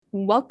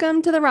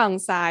Welcome to The Wrong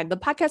Side, the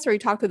podcast where we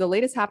talk through the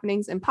latest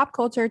happenings in pop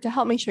culture to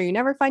help make sure you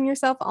never find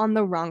yourself on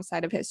the wrong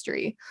side of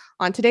history.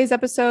 On today's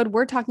episode,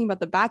 we're talking about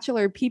the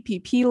Bachelor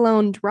PPP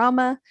loan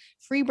drama,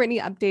 Free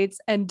Britney updates,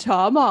 and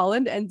Tom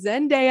Holland and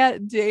Zendaya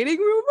dating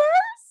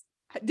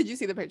rumors. Did you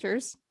see the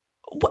pictures?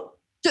 What?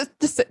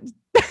 Just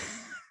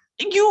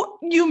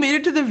You made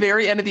it to the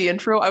very end of the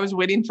intro. I was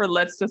waiting for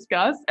let's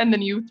discuss, and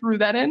then you threw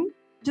that in?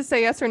 Just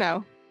say yes or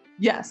no.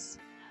 Yes.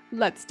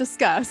 Let's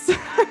discuss.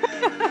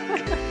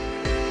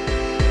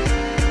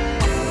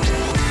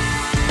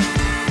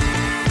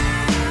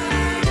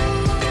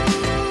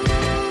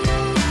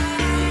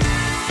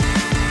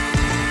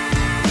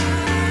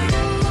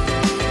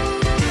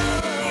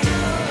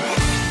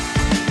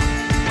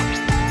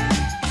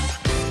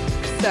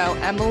 So,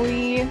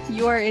 Emily,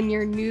 you are in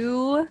your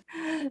new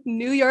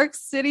New York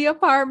City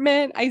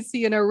apartment. I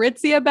see an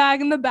Aritzia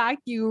bag in the back,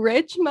 you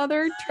rich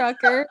mother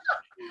trucker.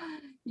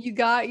 You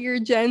got your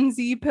Gen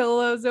Z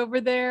pillows over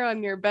there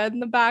on your bed in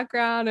the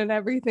background, and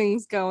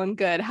everything's going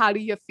good. How do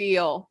you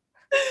feel?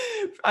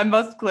 I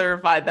must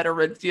clarify that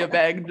Aritzia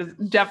bag is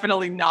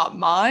definitely not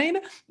mine,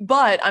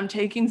 but I'm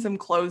taking some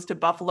clothes to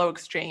Buffalo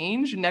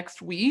Exchange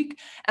next week,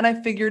 and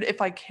I figured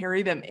if I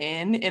carry them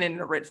in an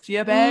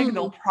Aritzia bag,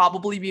 they'll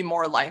probably be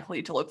more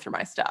likely to look through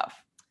my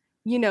stuff.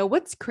 You know,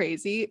 what's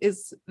crazy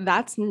is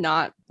that's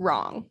not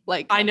wrong.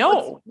 Like, I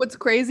know. What's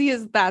crazy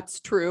is that's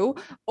true.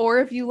 Or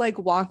if you like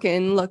walk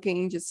in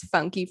looking just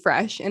funky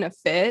fresh in a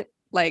fit,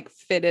 like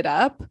fitted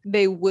up,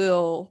 they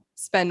will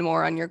spend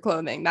more on your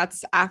clothing.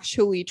 That's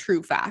actually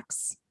true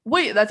facts.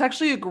 Wait, that's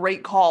actually a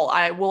great call.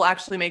 I will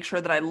actually make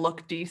sure that I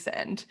look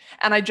decent.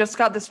 And I just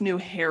got this new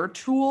hair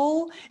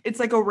tool. It's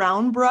like a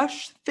round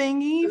brush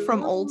thingy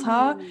from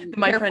Ulta that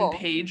my friend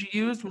Paige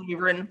used when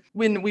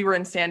we were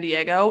in San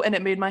Diego, and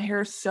it made my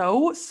hair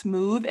so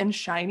smooth and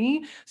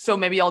shiny. So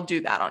maybe I'll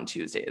do that on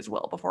Tuesday as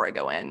well before I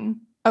go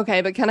in.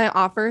 Okay, but can I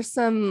offer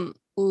some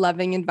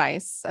loving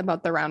advice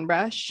about the round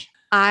brush?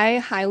 I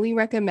highly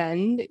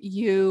recommend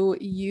you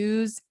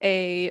use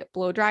a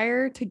blow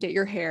dryer to get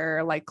your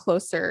hair like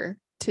closer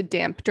to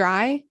damp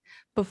dry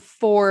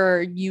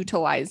before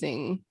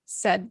utilizing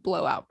said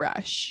blowout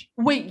brush.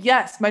 Wait,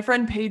 yes, my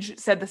friend Paige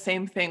said the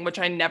same thing, which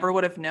I never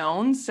would have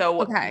known.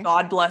 So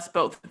God bless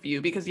both of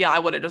you, because I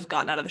would have just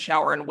gotten out of the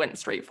shower and went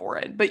straight for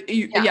it. But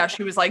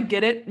she was like,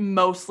 get it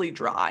mostly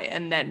dry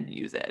and then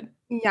use it.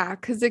 Yeah,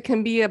 because it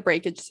can be a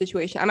breakage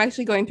situation. I'm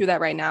actually going through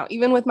that right now.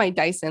 Even with my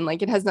Dyson,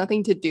 like it has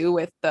nothing to do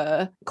with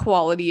the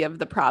quality of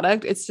the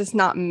product. It's just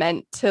not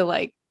meant to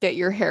like get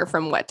your hair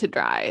from wet to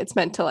dry. It's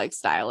meant to like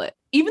style it.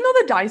 Even though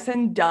the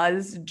Dyson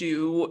does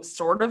do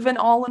sort of an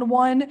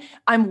all-in-one,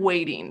 I'm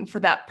waiting for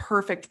that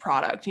perfect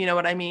product. You know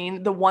what I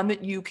mean? The one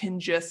that you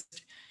can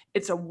just,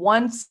 it's a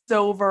once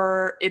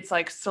over, it's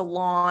like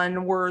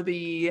salon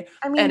worthy,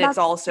 and it's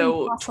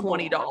also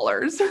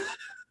 $20.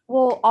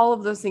 Well, all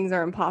of those things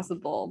are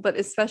impossible, but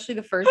especially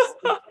the first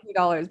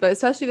 $20, but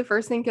especially the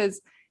first thing, because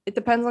it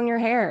depends on your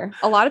hair.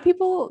 A lot of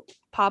people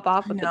pop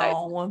off with the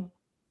Dyson.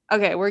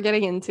 Okay, we're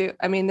getting into,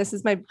 I mean, this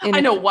is my I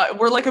know what,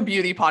 we're like a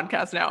beauty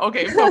podcast now.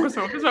 Okay, focus.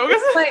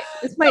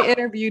 It's my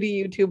inner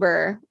beauty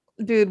YouTuber.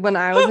 Dude, when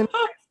I was in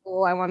high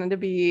school, I wanted to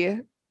be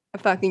a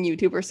fucking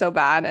YouTuber so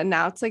bad. And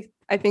now it's like,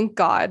 I think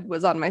God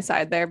was on my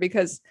side there,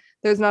 because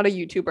there's not a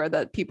YouTuber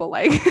that people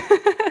like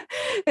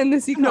in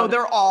this economy. No,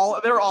 they're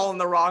all on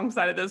the wrong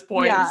side at this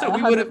point. Yeah, so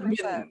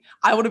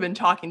I would have been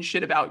talking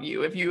shit about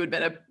you if you had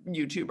been a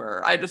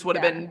YouTuber. I just would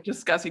have been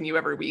discussing you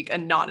every week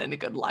and not in a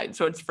good light.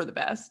 So it's for the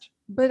best.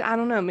 But I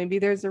don't know, maybe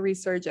there's a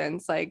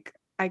resurgence. Like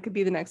I could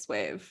be the next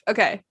wave.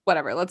 Okay,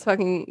 whatever. Let's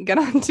fucking get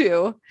on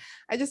to.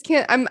 I just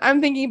can't. I'm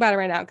thinking about it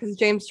right now because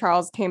James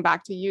Charles came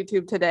back to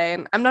YouTube today,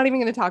 and I'm not even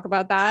going to talk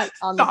about that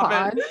on the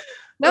pod.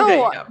 No.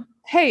 Okay, yeah.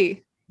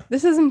 Hey,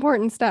 this is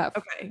important stuff.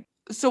 Okay.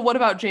 So what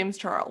about James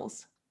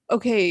Charles?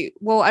 Okay,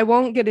 well, I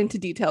won't get into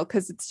detail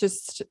because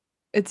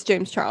it's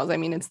James Charles. I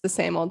mean, it's the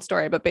same old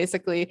story, but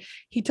basically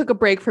he took a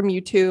break from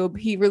YouTube.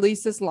 He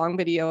released this long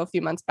video a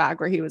few months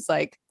back where he was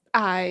like,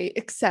 I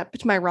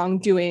accept my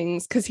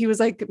wrongdoings, because he was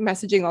like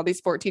messaging all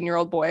these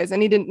 14-year-old boys,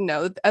 and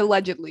he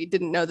allegedly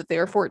didn't know that they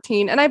were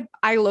 14. And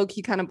I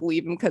low-key kind of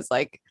believe him, because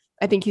like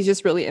I think he's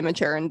just really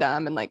immature and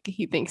dumb, and like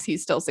he thinks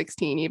he's still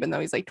 16 even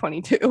though he's like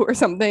 22 or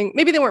something.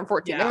 Maybe they weren't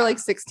 14. They were like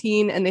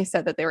 16 and they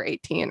said that they were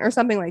 18 or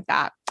something like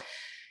that.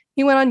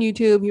 He went on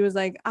YouTube. He was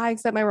like, I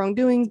accept my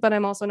wrongdoings, but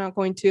I'm also not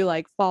going to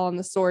like fall on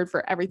the sword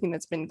for everything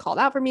that's been called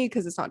out for me,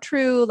 because it's not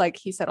true. Like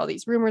he said all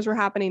these rumors were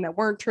happening that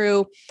weren't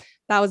true.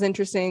 That was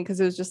interesting, because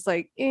it was just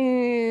like,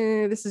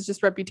 this is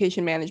just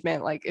reputation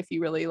management. Like if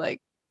you really like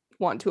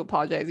want to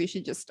apologize, you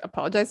should just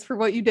apologize for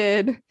what you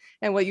did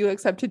and what you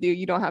accept to do.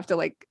 You don't have to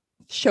like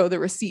show the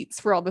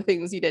receipts for all the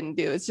things you didn't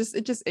do. It's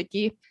just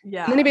icky.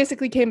 Yeah. And then he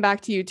basically came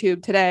back to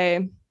YouTube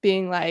today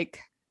being like,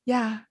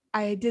 yeah,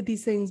 I did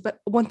these things, but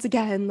once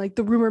again, like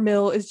the rumor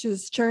mill is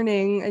just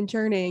churning and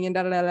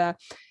da da da da.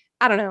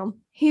 I don't know.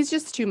 He's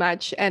just too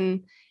much,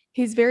 and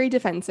he's very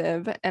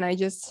defensive, and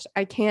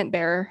I can't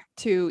bear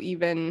to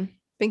even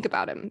think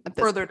about him at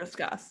this further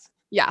discuss.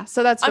 Yeah,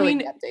 so that's really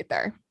the update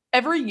there.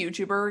 Every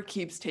YouTuber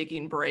keeps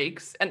taking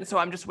breaks. And so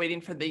I'm just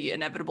waiting for the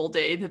inevitable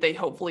day that they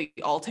hopefully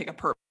all take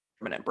a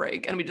permanent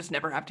break and we just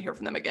never have to hear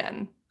from them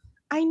again.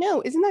 I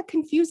know. Isn't that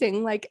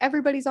confusing? Like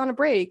everybody's on a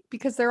break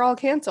because they're all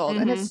canceled.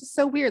 And it's just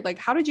so weird. Like,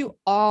 how did you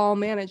all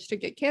manage to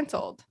get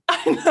canceled?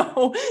 I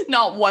know.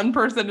 Not one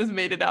person has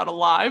made it out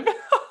alive.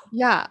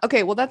 Yeah.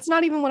 Okay. Well, that's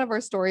not even one of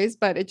our stories,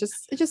 but it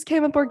just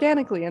came up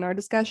organically in our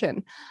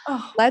discussion.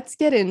 Oh. Let's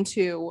get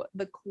into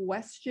the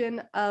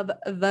question of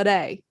the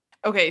day.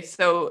 Okay,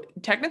 so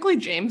technically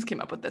James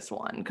came up with this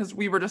one because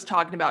we were just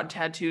talking about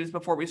tattoos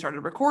before we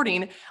started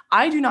recording.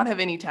 I do not have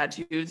any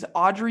tattoos.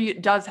 Audrey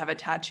does have a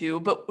tattoo,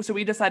 but so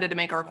we decided to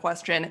make our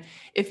question,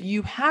 if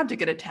you had to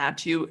get a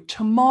tattoo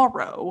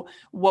tomorrow,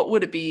 what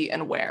would it be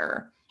and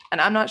where?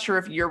 And I'm not sure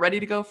if you're ready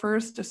to go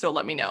first, so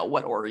let me know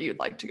what order you'd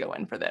like to go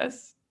in for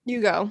this.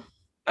 You go.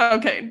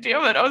 Okay,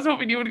 damn it. I was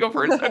hoping you would go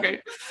first.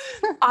 Okay.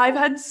 I've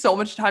had so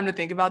much time to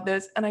think about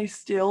this and I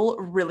still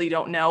really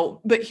don't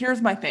know. But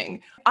here's my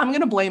thing. I'm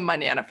going to blame my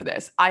Nana for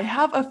this. I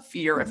have a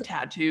fear of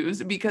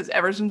tattoos because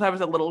ever since I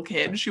was a little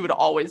kid, she would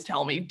always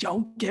tell me,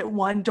 don't get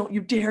one. Don't you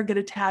dare get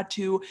a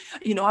tattoo.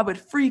 You know, I would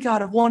freak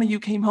out if one of you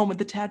came home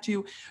with a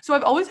tattoo. So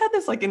I've always had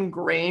this like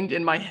ingrained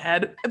in my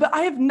head, but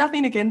I have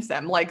nothing against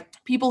them. Like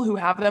people who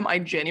have them, I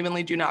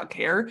genuinely do not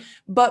care.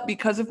 But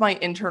because of my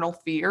internal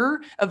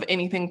fear of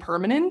anything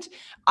permanent,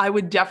 I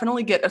would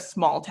definitely get a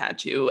small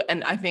tattoo.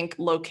 And I think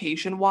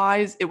location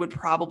wise, it would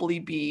probably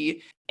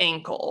be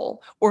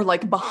ankle or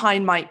like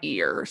behind my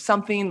ear,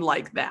 something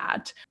like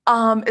that.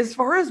 As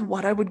far as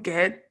what I would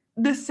get,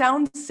 this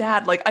sounds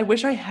sad. Like I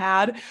wish I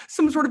had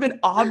some sort of an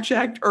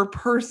object or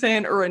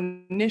person or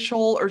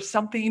initial or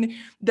something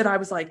that I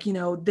was like, you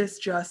know, this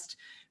just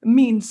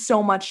means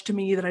so much to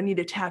me that I need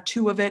a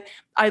tattoo of it.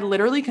 I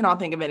literally cannot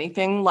think of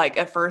anything. Like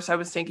at first I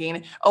was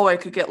thinking, oh, I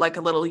could get like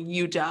a little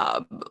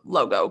UW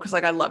logo because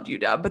like I loved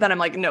UW. But then I'm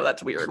like, no,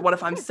 that's weird. What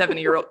if I'm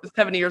 70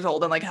 years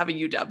old and like have a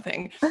UW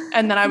thing?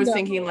 And then I was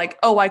thinking like,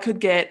 oh, I could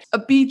get a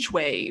beach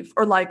wave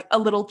or like a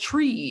little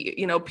tree,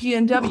 you know,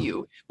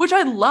 PNW, which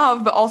I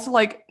love, but also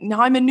like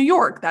now I'm in New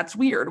York. That's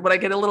weird. Would I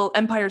get a little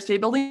Empire State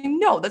Building?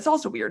 No, that's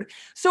also weird.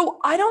 So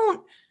I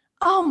don't.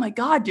 Oh my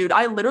God, dude.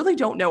 I literally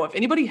don't know. If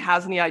anybody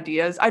has any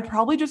ideas, I'd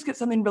probably just get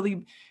something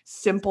really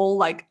simple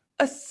like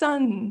a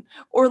sun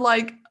or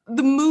like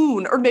the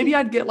moon, or maybe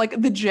I'd get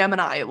like the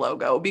Gemini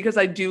logo because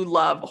I do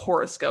love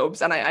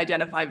horoscopes and I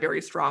identify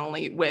very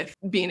strongly with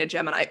being a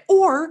Gemini.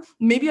 Or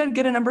maybe I'd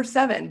get a number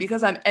 7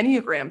 because I'm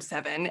Enneagram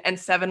 7 and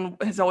 7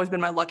 has always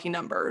been my lucky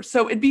number.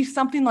 So it'd be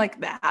something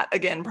like that.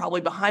 Again,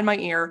 probably behind my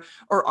ear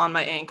or on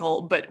my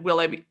ankle. But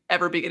will I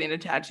ever be getting a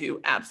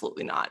tattoo?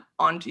 Absolutely not.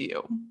 On to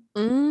you.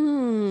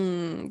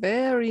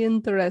 Very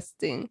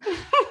interesting.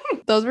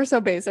 Those were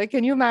so basic.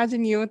 Can you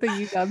imagine you with a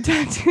UW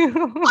tattoo?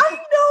 I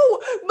know,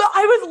 but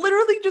I was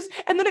literally just,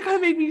 and then it kind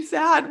of made me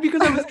sad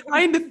because I was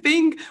trying to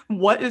think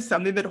what is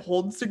something that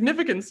holds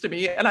significance to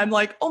me. And I'm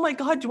like, oh my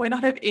God, do I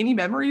not have any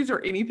memories or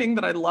anything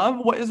that I love?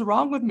 What is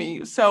wrong with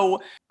me?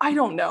 So I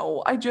don't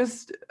know.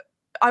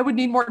 I would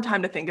need more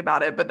time to think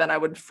about it, but then I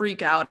would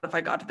freak out if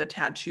I got to the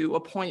tattoo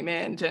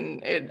appointment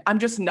and I'm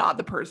just not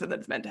the person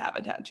that's meant to have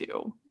a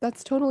tattoo.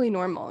 That's totally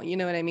normal. You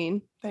know what I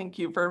mean? Thank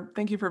you for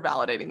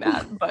validating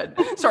that. But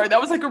sorry,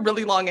 that was like a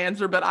really long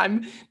answer, but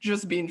I'm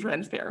just being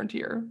transparent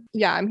here.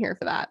 Yeah, I'm here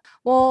for that.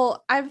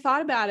 Well, I've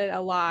thought about it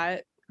a lot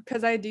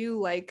because I do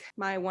like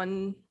my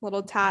one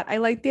little tat. I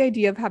like the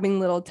idea of having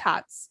little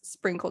tats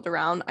sprinkled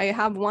around. I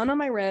have one on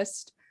my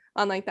wrist,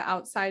 on like the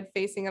outside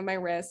facing of my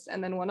wrist,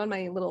 and then one on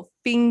my little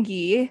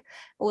fingy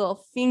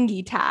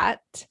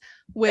tat.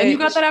 And you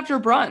got that after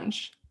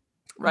brunch,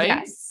 right?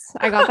 Yes,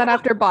 I got that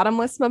after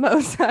bottomless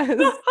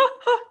mimosas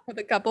with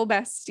a couple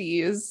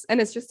besties,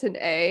 and it's just an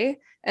A.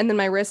 And then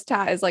my wrist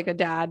tat is like a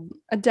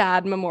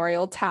dad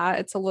memorial tat.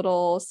 It's a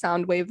little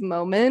Soundwave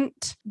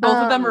moment. Both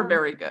of them are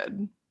very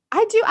good.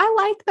 I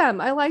like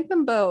them. I like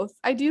them both.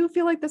 I do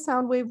feel like the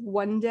Soundwave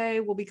one day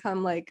will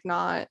become like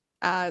not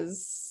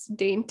as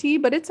dainty,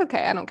 but it's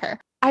okay. I don't care.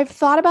 I've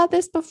thought about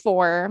this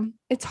before.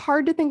 It's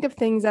hard to think of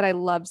things that I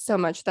love so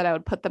much that I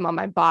would put them on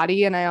my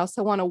body. And I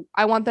also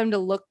want them to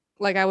look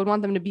like I would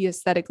want them to be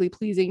aesthetically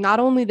pleasing, not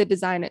only the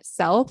design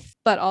itself,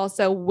 but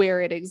also where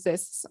it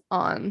exists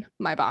on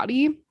my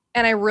body.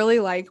 And I really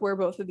like where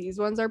both of these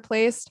ones are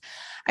placed.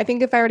 I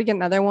think if I were to get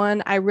another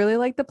one, I really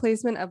like the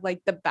placement of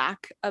like the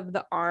back of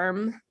the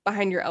arm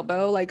behind your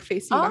elbow, like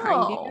facing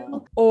behind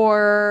you.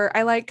 Or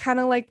I like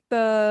kind of like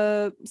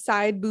the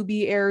side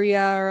boobie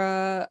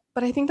area.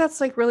 But I think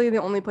that's like really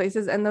the only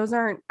places. And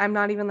I'm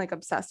not even like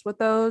obsessed with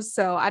those.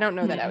 So I don't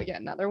know that I would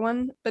get another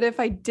one. But if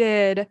I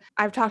did,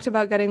 I've talked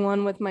about getting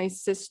one with my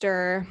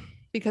sister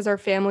because our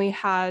family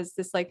has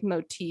this like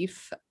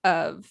motif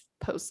of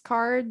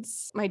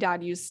postcards. My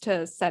dad used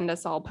to send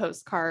us all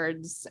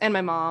postcards, and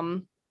my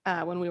mom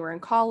when we were in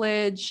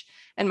college,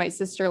 and my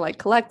sister like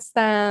collects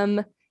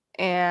them.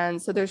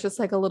 And so there's just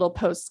like a little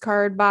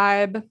postcard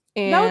vibe.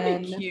 And that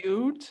would be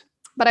cute.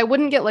 But I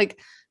wouldn't get like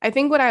I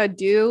think what I would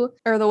do,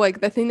 or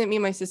the thing that me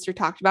and my sister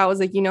talked about was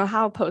like, you know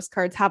how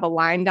postcards have a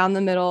line down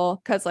the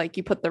middle because like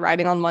you put the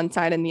writing on one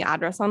side and the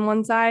address on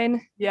one side.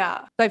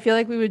 Yeah. So I feel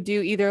like we would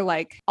do either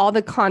like all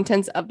the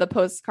contents of the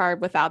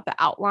postcard without the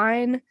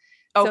outline.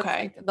 So it's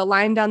Okay. like the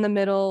line down the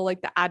middle,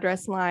 like the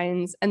address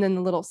lines, and then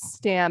the little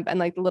stamp and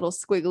like the little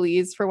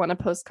squigglies for when a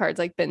postcard's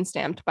like been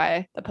stamped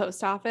by the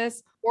post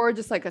office, or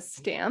just like a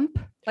stamp.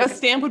 Like a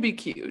stamp would be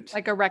cute.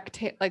 Like a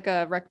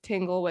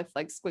rectangle with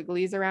like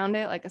squigglies around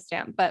it, like a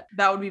stamp. But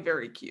that would be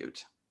very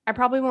cute. I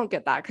probably won't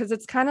get that because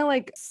it's kind of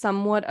like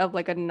somewhat of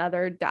like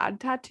another dad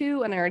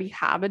tattoo, and I already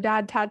have a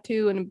dad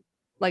tattoo, and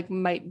like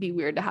might be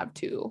weird to have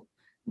two.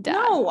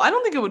 No, I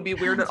don't think it would be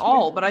weird at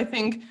all, but I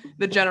think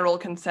the general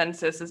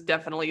consensus is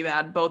definitely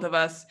that both of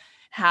us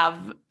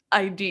have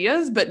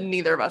ideas, but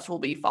neither of us will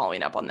be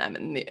following up on them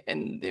in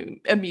the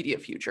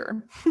immediate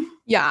future.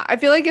 Yeah, I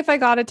feel like if I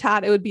got a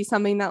tat, it would be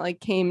something that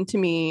like came to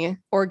me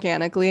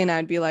organically and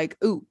I'd be like,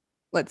 ooh,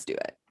 let's do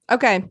it.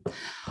 Okay,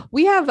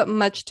 we have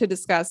much to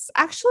discuss.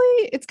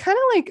 Actually, it's kind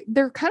of like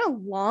they're kind of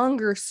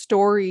longer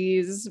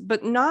stories,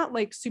 but not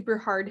like super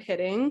hard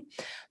hitting.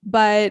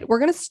 But we're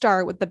going to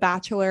start with the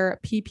Bachelor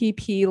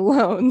PPP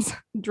loans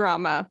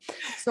drama.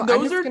 So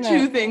those are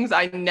two things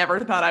I never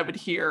thought I would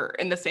hear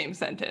in the same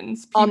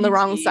sentence. PPP on the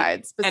wrong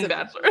side. And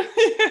Bachelor.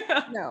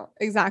 No,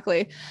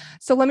 exactly.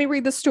 So let me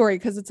read the story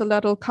because it's a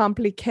little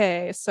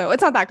complicated. So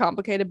it's not that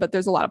complicated, but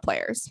there's a lot of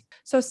players.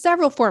 So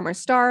several former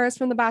stars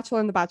from The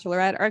Bachelor and The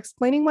Bachelorette are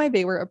explaining why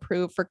they were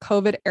approved for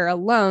COVID-era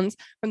loans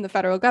from the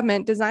federal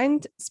government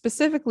designed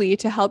specifically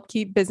to help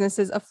keep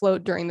businesses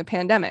afloat during the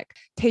pandemic.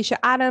 Tayshia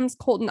Adams,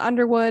 Colton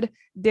Underwood,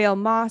 Dale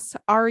Moss,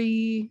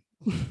 Ari,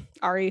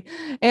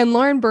 and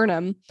Lauren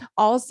Burnham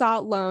all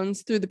sought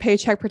loans through the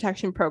Paycheck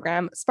Protection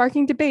Program,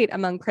 sparking debate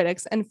among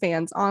critics and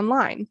fans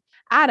online.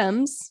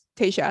 Adams,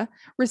 Tayshia,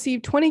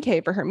 received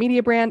 $20,000 for her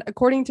media brand,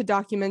 according to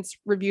documents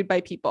reviewed by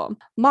People.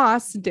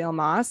 Moss, Dale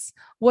Moss,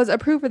 was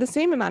approved for the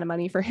same amount of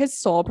money for his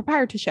sole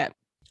proprietorship.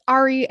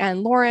 Ari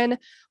and Lauren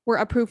were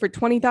approved for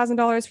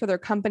 $20,000 for their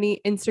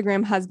company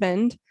Instagram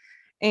Husband,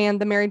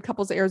 and the married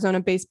couple's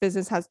Arizona-based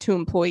business has 2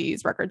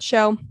 employees, records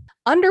show.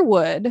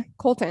 Underwood,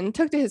 Colton,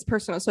 took to his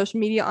personal social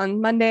media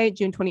on Monday,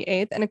 June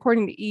 28th, and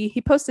according to E,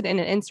 he posted in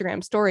an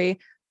Instagram story,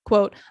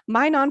 quote,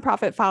 "My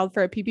nonprofit filed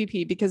for a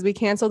PPP because we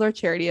canceled our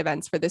charity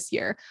events for this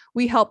year.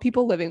 We help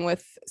people living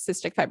with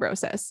cystic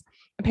fibrosis."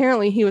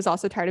 Apparently, he was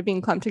also tired of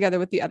being clumped together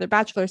with the other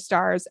Bachelor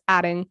stars,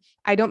 adding,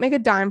 "I don't make a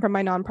dime from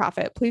my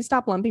nonprofit. Please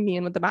stop lumping me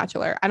in with The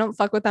Bachelor. I don't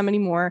fuck with them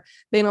anymore.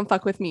 They don't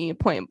fuck with me,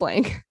 point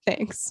blank.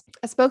 Thanks."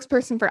 A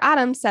spokesperson for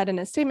Adams said in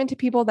a statement to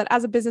People that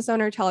as a business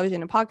owner,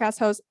 television and podcast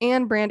host,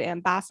 and brand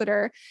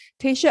ambassador,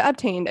 Tayshia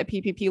obtained a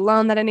PPP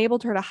loan that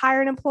enabled her to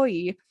hire an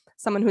employee,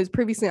 someone who is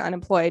previously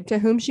unemployed, to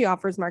whom she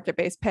offers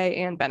market-based pay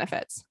and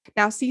benefits.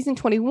 Now, season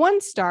 21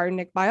 star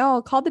Nick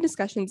Viall called the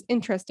discussions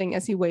interesting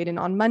as he weighed in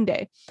on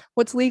Monday.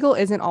 "What's legal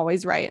isn't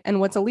always right, and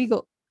what's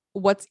illegal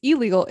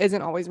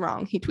isn't always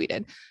wrong," he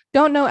tweeted.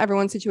 "Don't know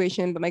everyone's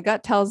situation, but my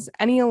gut tells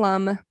any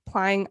alum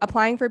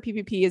applying for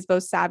PPP is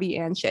both savvy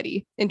and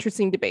shitty.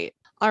 Interesting debate."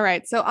 All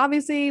right, so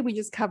obviously we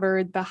just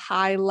covered the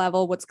high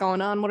level, what's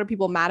going on, what are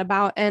people mad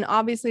about? And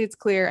obviously it's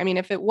clear. I mean,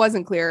 if it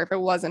wasn't clear, if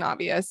it wasn't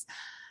obvious,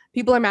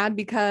 people are mad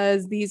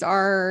because these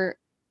are,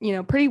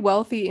 pretty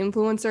wealthy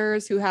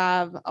influencers who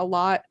have a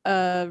lot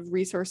of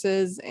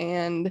resources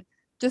and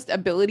just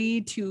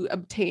ability to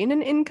obtain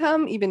an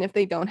income, even if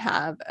they don't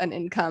have an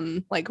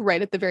income, like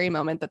right at the very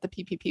moment that the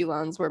PPP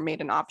loans were made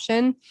an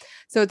option.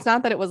 So it's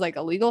not that it was like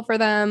illegal for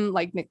them,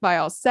 like Nick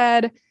Viall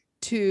said,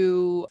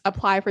 to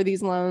apply for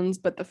these loans,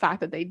 but the fact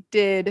that they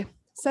did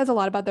says a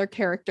lot about their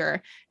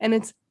character. And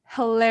it's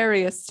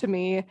hilarious to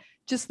me,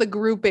 just the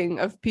grouping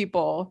of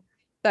people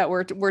that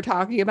we're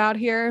talking about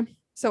here.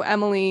 So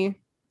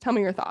Emily, tell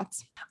me your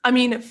thoughts. I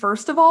mean,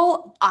 first of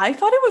all, I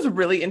thought it was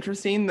really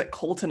interesting that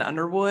Colton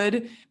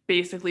Underwood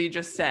basically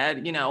just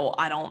said,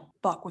 I don't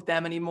fuck with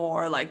them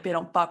anymore. Like, they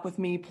don't fuck with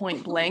me,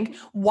 point blank.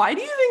 Why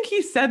do you think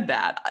he said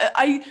that?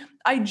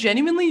 I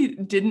genuinely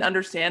didn't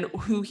understand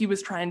who he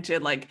was trying to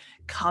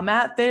come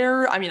at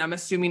there. I mean, I'm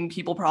assuming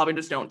people probably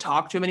just don't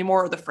talk to him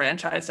anymore, or the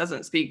franchise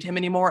doesn't speak to him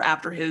anymore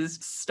after his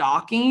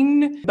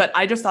stalking. But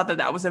I just thought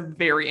that was a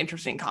very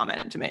interesting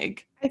comment to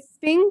make. I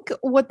think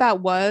what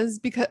that was,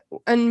 because,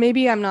 and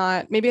maybe I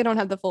don't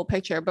have the full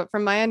picture, but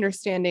from my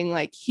understanding,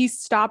 he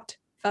stopped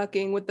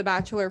fucking with the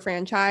Bachelor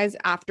franchise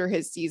after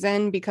his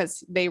season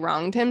because they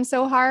wronged him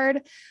so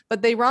hard.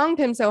 But they wronged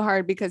him so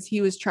hard because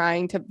he was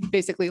trying to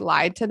basically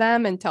lie to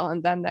them and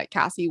telling them that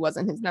Cassie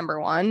wasn't his number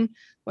one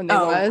when they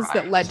was. Right.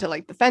 That led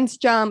to the fence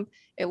jump.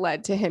 It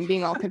led to him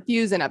being all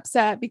confused and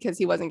upset because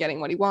he wasn't getting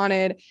what he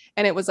wanted.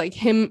 And it was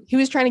he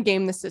was trying to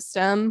game the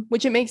system,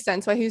 which it makes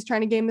sense why he was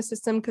trying to game the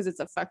system, because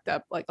it's a fucked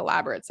up,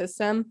 elaborate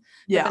system.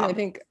 Yeah. And I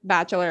think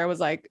Bachelor was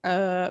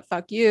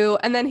fuck you.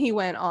 And then he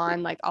went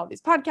on all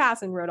these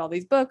podcasts and wrote all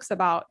these books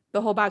about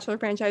the whole Bachelor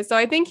franchise. So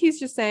I think he's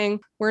just saying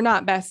we're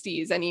not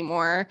besties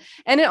anymore.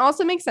 And it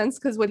also makes sense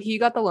because what he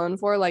got the loan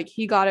for,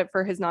 he got it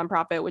for his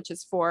nonprofit, which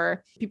is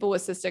for people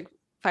with cystic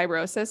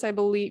fibrosis, I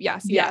believe.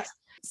 Yes.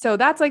 So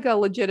that's like a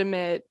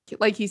legitimate,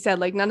 like he said,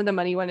 like none of the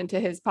money went into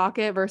his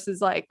pocket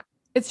versus like,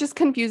 it's just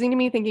confusing to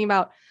me thinking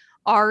about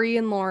Ari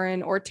and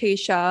Lauren or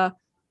Tasha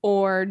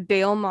or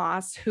Dale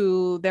Moss,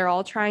 who they're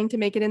all trying to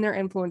make it in their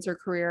influencer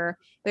career.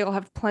 They all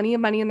have plenty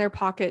of money in their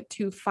pocket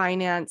to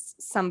finance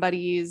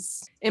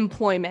somebody's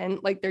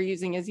employment. Like they're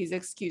using as these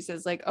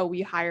excuses, like, oh,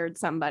 we hired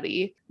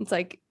somebody. It's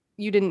like,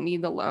 you didn't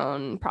need the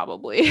loan,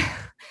 probably,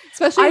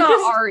 especially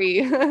not Ari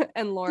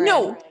and Lauren.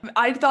 No,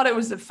 I thought it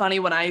was funny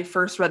when I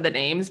first read the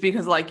names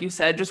because, like you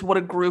said, just what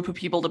a group of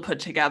people to put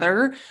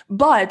together.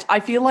 But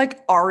I feel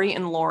like Ari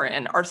and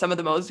Lauren are some of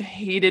the most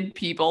hated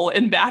people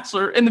in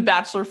the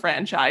Bachelor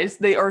franchise.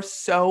 They are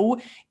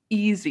so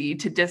easy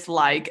to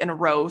dislike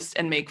and roast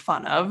and make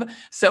fun of.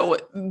 So,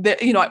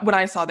 when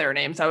I saw their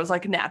names, I was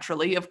like,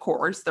 naturally, of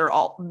course,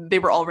 they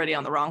were already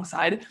on the wrong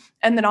side.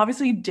 And then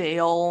obviously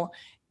Dale,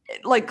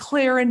 like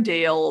Claire and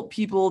Dale,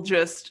 people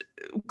just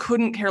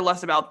couldn't care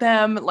less about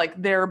them. Like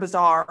they're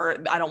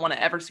bizarre. I don't want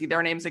to ever see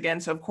their names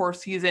again. So of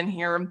course he's in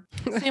here.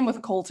 Same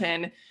with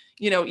Colton.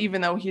 Even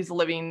though he's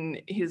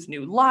living his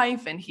new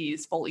life and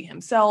he's fully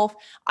himself,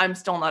 I'm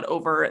still not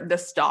over the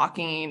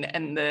stalking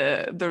and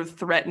the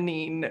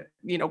threatening,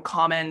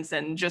 comments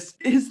and just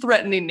his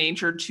threatening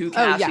nature to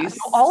Cassie. Yes.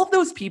 So all of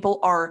those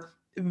people are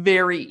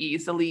very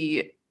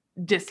easily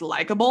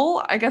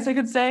dislikable, I guess I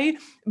could say.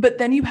 But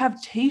then you have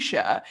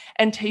Tasha,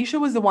 and Tasha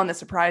was the one that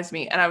surprised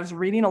me. And I was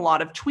reading a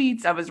lot of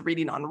tweets, I was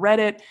reading on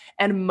Reddit,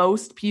 and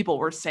most people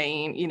were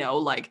saying,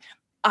 like,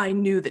 I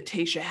knew that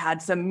Tasha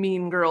had some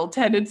mean girl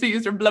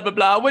tendencies or blah, blah,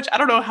 blah, which I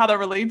don't know how that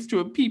relates to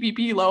a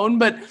PPP loan,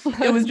 but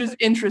it was just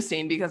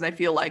interesting because I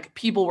feel like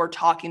people were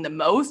talking the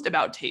most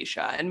about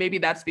Tasha. And maybe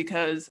that's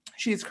because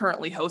she's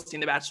currently hosting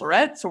The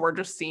Bachelorette. So we're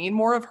just seeing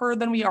more of her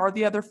than we are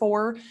the other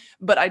four.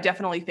 But I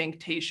definitely think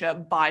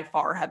Tasha by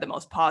far had the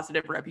most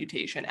positive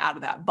reputation out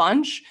of that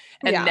bunch.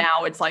 And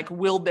now it's like,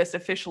 will this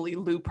officially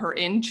loop her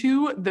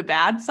into the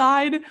bad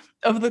side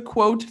of the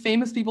quote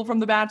famous people from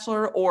The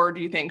Bachelor? Or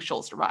do you think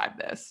she'll survive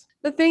this?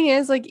 The thing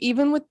is, like,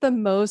 even with the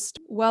most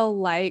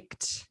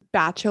well-liked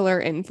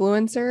Bachelor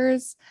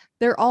influencers,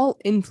 they're all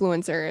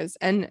influencers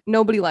and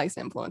nobody likes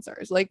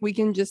influencers. Like, we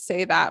can just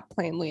say that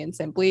plainly and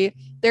simply.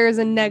 There is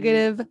a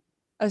negative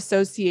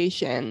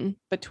association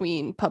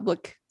between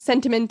public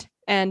sentiment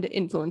and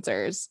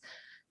influencers,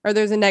 or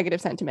there's a negative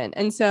sentiment.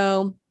 And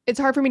so it's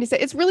hard for me to say.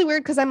 It's really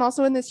weird because I'm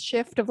also in this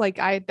shift of like,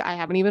 I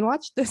haven't even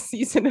watched this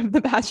season of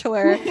The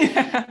Bachelor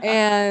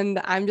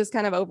and I'm just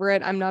kind of over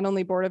it. I'm not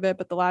only bored of it,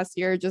 but the last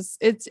year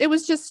it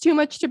was just too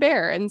much to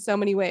bear in so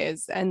many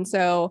ways. And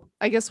so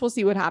I guess we'll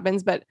see what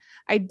happens. But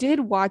I did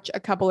watch a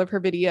couple of her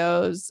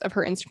videos of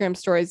her Instagram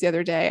stories the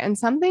other day, and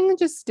something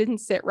just didn't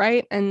sit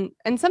right. And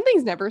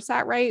something's never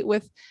sat right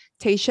with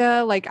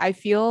Tasha. Like, I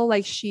feel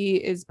like she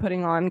is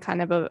putting on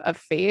kind of a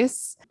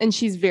face, and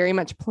she's very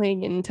much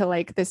playing into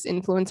like this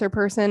influencer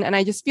person. And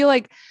I just feel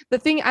like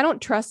I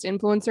don't trust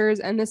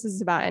influencers, and this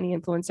is about any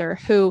influencer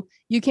who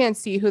you can't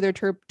see who their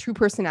true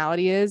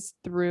personality is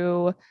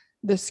through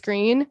the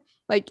screen.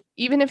 Like,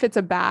 even if it's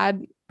a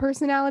bad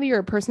personality or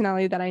a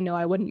personality that I know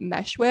I wouldn't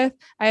mesh with,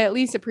 I at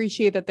least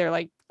appreciate that they're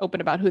like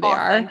open about who they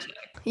are.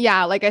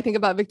 Yeah, like I think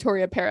about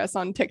Victoria Paris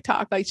on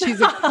TikTok. Like,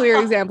 she's a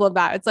clear example of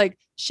that. It's like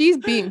she's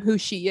being who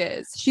she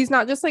is. She's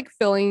not just like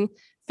fitting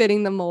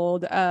the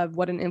mold of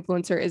what an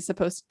influencer is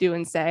supposed to do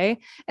and say.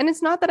 And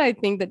it's not that I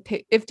think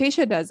that if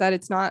Tasha does that,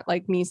 it's not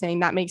like me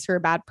saying that makes her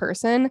a bad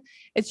person.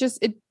 It's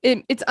just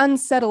it's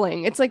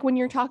unsettling. It's like when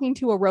you're talking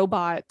to a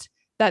robot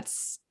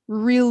that's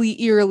really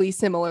eerily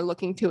similar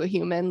looking to a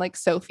human, like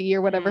Sophie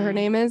or whatever her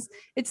name is.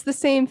 It's the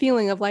same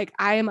feeling of like,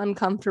 I am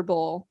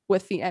uncomfortable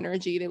with the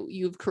energy that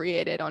you've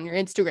created on your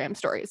Instagram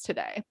stories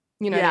today.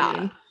 You know what I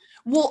mean?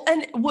 Well,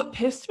 and what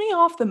pissed me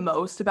off the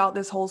most about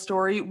this whole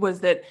story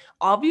was that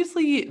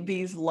obviously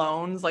these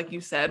loans, like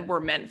you said, were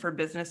meant for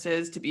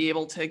businesses to be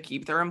able to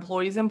keep their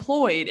employees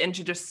employed and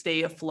to just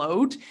stay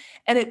afloat.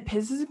 And it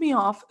pisses me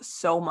off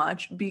so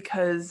much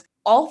because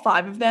all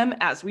five of them,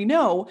 as we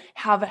know,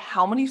 have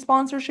how many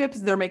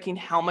sponsorships? They're making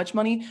how much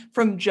money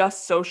from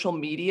just social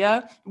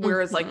media.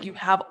 Whereas like you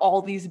have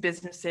all these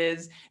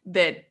businesses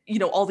that,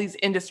 all these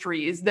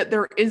industries that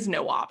there is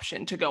no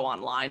option to go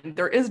online.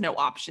 There is no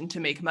option to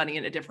make money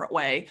in a different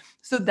way.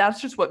 So that's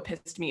just what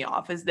pissed me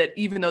off, is that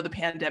even though the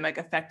pandemic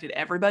affected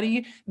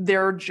everybody,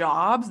 their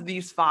jobs,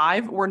 these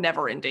five, were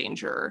never in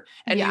danger.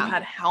 And you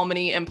had how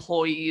many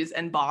employees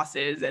and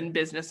bosses and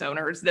business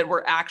owners that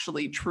were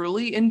actually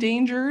truly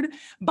endangered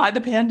by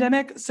the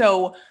pandemic.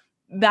 So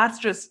that's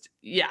just,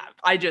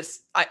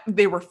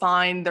 they were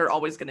fine. They're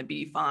always going to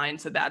be fine.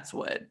 So that's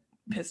what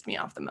pissed me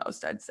off the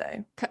most, I'd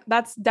say.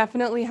 That's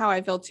definitely how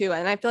I feel too.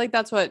 And I feel like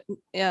that's what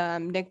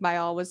Nick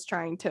Viall was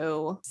trying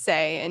to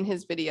say in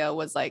his video,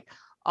 was like,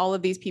 all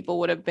of these people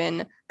would have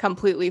been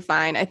completely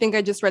fine. I think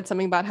I just read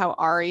something about how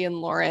Ari and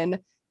Lauren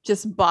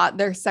just bought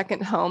their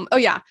second home. Oh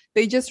yeah,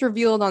 they just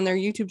revealed on their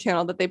YouTube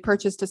channel that they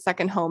purchased a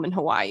second home in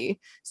Hawaii.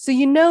 So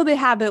they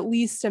have at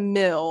least $1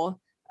 million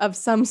of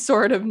some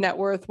sort of net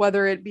worth,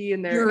 whether it be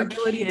in their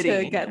ability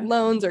to get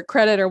loans or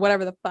credit or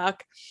whatever the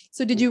fuck.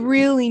 So did you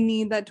really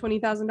need that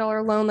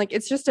 $20,000 loan? Like,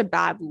 it's just a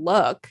bad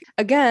look.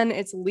 Again,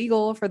 it's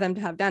legal for them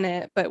to have done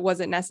it, but was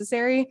it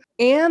necessary?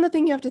 And the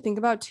thing you have to think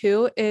about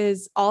too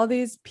is all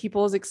these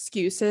people's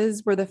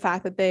excuses were the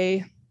fact that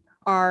they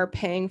are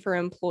paying for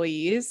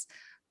employees.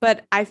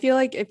 But I feel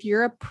like if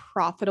you're a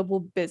profitable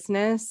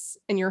business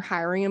and you're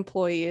hiring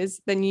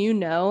employees, then you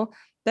know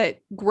that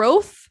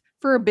growth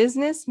for a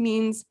business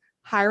means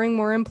hiring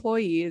more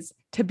employees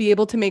to be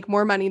able to make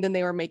more money than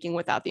they were making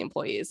without the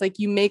employees. Like,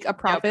 you make a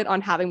profit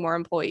on having more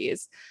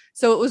employees.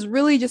 So it was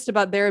really just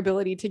about their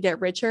ability to get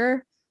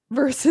richer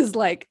versus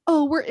like,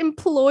 oh, we're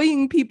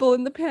employing people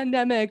in the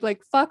pandemic.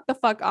 Like, fuck the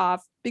fuck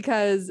off,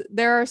 because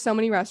there are so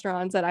many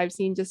restaurants that I've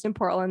seen just in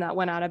Portland that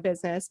went out of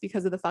business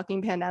because of the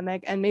fucking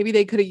pandemic. And maybe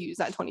they could have used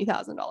that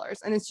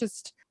 $20,000. And it's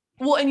just.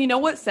 Well, and you know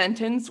what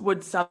sentence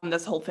would sum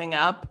this whole thing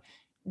up?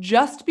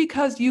 Just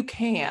because you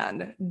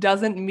can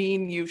doesn't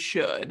mean you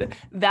should.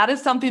 That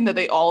is something that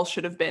they all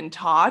should have been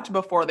taught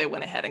before they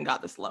went ahead and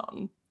got this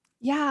loan.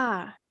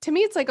 Yeah. To me,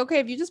 it's like, okay,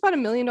 if you just bought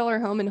 $1 million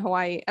home in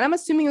Hawaii, and I'm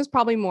assuming it was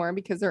probably more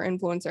because they're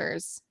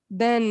influencers,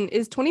 then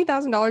is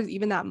 $20,000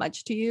 even that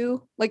much to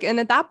you? Like, and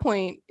at that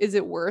point, is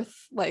it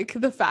worth like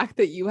the fact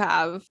that you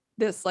have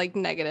this like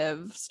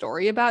negative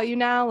story about you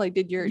now? Like,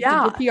 did your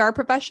PR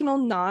professional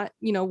not,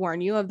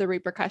 warn you of the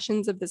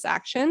repercussions of this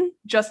action?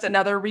 Just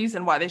another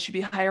reason why they should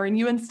be hiring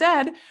you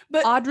instead.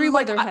 But Audrey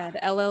Weatherhead,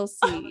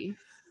 LLC,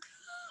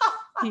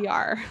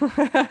 PR.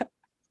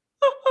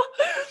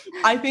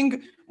 I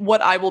think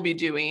what I will be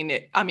doing,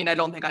 I mean, I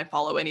don't think I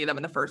follow any of them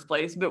in the first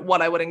place, but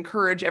what I would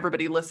encourage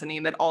everybody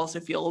listening that also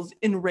feels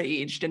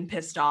enraged and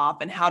pissed off,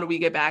 and how do we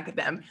get back at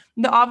them?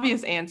 The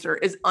obvious answer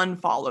is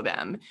unfollow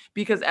them,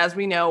 because as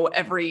we know,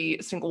 every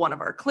single one of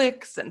our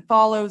clicks and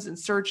follows and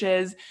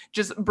searches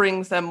just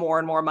brings them more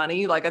and more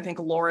money. Like, I think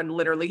Lauren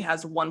literally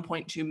has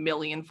 1.2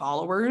 million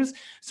followers.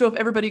 So if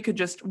everybody could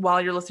just,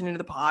 while you're listening to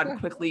the pod,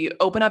 quickly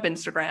open up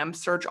Instagram,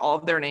 search all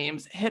of their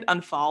names, hit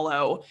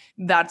unfollow,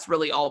 that's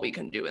really all we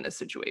can do in this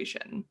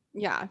situation.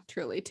 Yeah,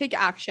 truly. Take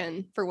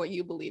action for what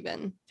you believe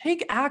in.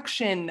 Take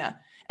action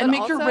and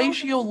make your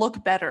ratio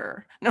look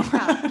better. No.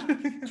 Yeah,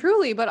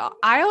 truly. But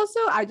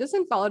I just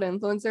unfollowed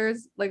influencers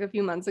like a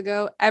few months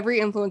ago. Every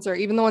influencer,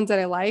 even the ones that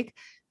I like,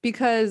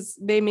 because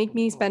they make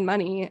me spend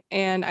money,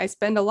 and I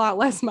spend a lot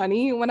less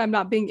money when I'm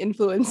not being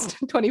influenced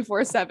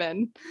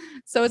 24/7.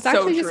 So it's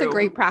actually just a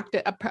great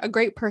practice, a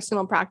great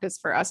personal practice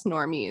for us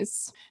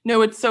normies.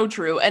 No, it's so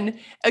true. And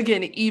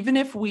again, even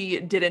if we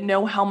didn't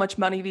know how much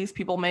money these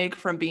people make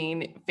from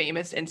being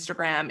famous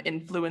Instagram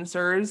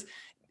influencers,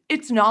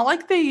 it's not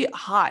like they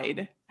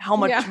hide how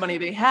much money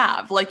they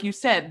have. Like you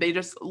said,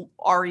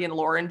 Ari and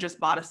Lauren just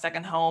bought a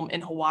second home in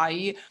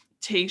Hawaii.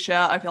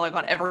 Tasha, I feel like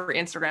on every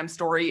Instagram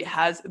story,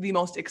 has the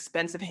most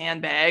expensive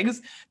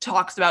handbags,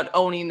 talks about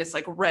owning this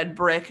like red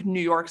brick New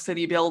York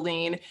City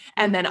building.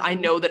 And then I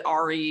know that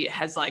Ari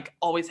has like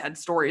always had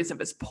stories of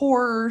his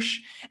Porsche.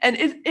 And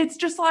it's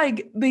just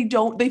like, they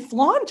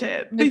flaunt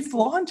it.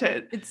 Flaunt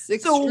it. It's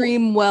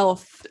extreme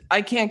wealth.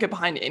 I can't get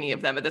behind any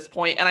of them at this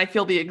point. And I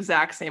feel the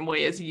exact same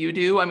way as you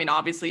do. I mean,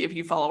 obviously, if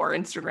you follow our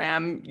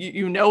Instagram,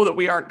 you know that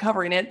we aren't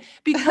covering it,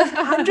 because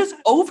I'm just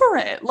over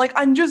it. Like,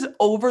 I'm just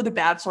over The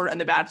Bachelor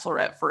and The Bachelorette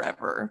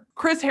forever.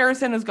 Chris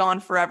Harrison is gone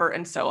forever,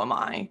 and so am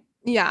I.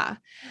 Yeah.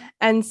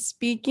 And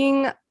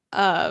speaking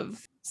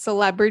of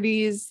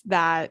celebrities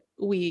that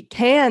we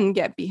can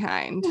get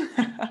behind,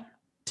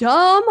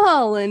 Tom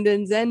Holland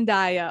and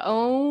Zendaya.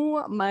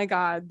 Oh my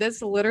God.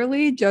 This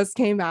literally just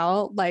came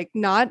out like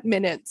not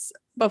minutes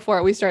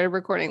before we started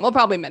recording. Well,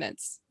 probably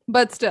minutes.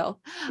 But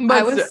still,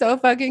 I was so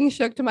fucking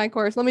shook to my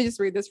course. Let me just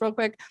read this real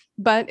quick.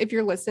 But if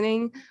you're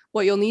listening,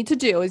 what you'll need to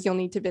do is you'll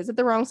need to visit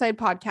the Wrong Side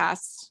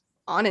podcast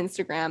on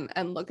Instagram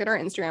and look at our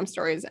Instagram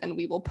stories, and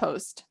we will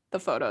post the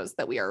photos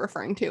that we are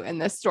referring to in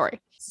this story.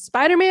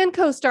 Spider-Man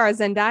co-star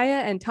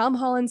Zendaya and Tom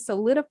Holland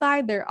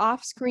solidified their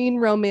off-screen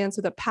romance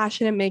with a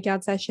passionate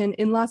makeout session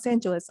in Los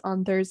Angeles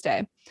on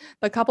Thursday.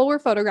 The couple were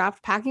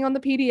photographed packing on the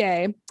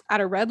PDA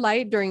at a red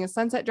light during a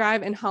sunset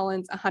drive in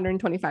Holland's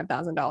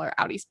 $125,000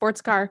 Audi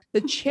sports car.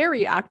 The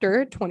cherry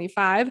actor,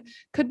 25,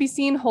 could be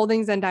seen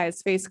holding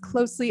Zendaya's face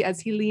closely as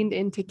he leaned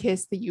in to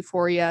kiss the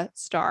Euphoria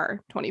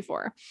star,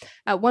 24.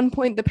 At one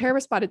point, the pair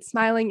was spotted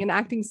smiling and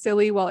acting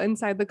silly while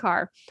inside the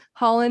car.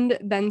 Holland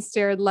then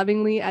stared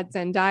lovingly at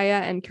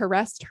Zendaya and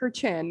caressed her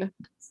chin.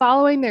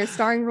 Following their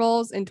starring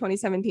roles in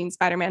 2017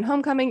 Spider-Man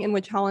Homecoming, in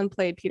which Holland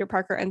played Peter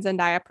Parker and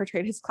Zendaya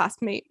portrayed his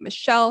classmate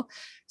Michelle,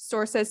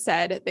 sources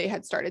said they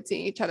had started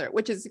seeing each other,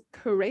 which is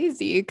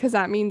crazy because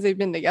that means they've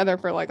been together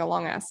for like a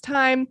long ass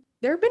time.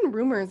 There have been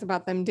rumors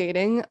about them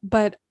dating,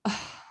 but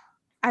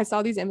I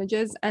saw these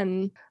images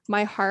and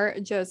my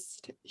heart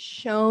just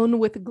shone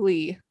with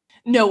glee.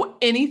 No,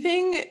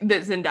 anything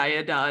that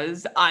Zendaya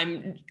does,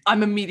 I'm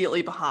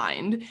immediately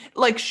behind.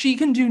 Like she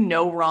can do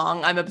no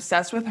wrong. I'm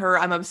obsessed with her.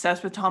 I'm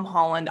obsessed with Tom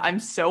Holland. I'm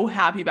so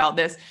happy about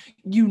this.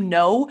 You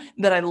know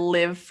that I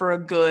live for a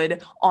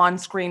good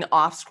on-screen,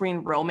 off-screen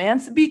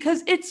romance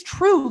because it's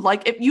true.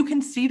 Like if you can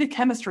see the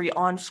chemistry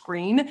on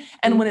screen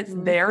and when it's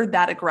there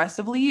that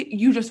aggressively,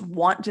 you just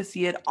want to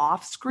see it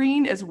off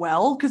screen as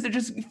well because it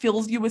just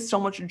fills you with so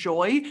much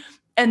joy.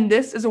 And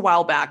this is a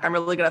while back. I'm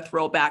really going to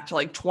throw it back to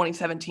like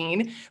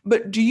 2017.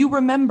 But do you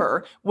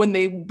remember when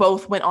they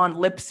both went on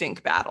lip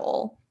sync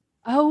battle?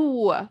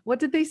 Oh, what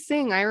did they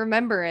sing? I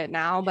remember it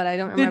now, but I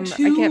don't The remember. I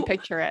can't two,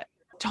 picture it.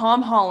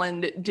 Tom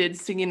Holland did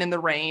Singing in the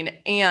Rain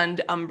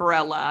and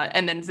Umbrella,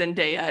 and then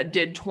Zendaya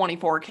did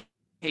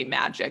 24K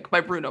Magic by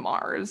Bruno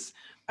Mars.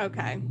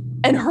 Okay.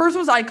 And hers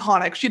was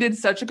iconic. She did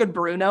such a good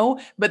Bruno,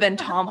 but then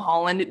Tom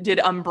Holland did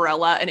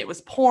Umbrella and it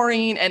was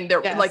pouring and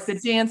there like the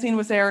dancing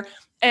was there.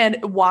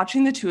 And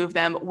watching the two of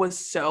them was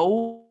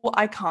so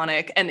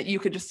iconic and you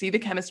could just see the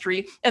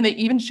chemistry. And they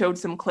even showed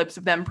some clips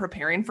of them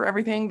preparing for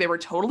everything. They were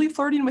totally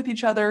flirting with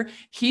each other.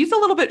 He's a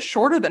little bit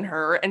shorter than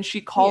her and she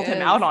called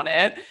him out on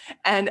it.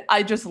 And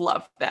I just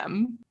love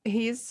them.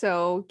 He's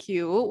so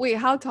cute. Wait,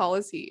 how tall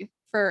is he?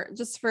 For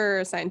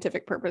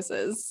scientific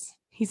purposes.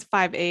 He's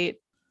 5'8".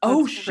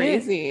 Oh, That's shit.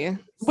 Crazy.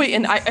 Wait,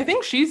 and I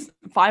think she's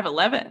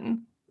 5'11".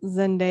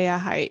 Zendaya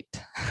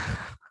height.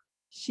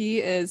 She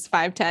is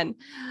 5'10".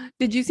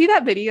 Did you see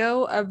that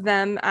video of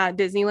them at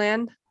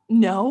Disneyland?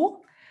 No.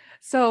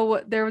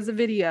 So there was a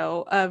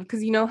video of,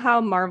 because you know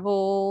how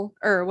Marvel,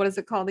 or what is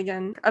it called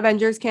again?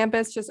 Avengers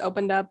Campus just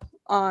opened up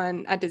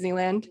at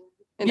Disneyland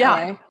in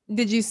LA.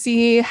 Did you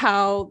see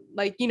how,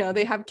 like, you know,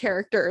 they have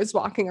characters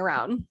walking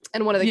around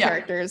and one of the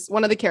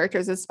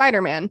characters is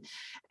Spider-Man.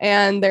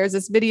 And there's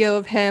this video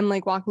of him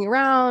like walking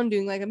around,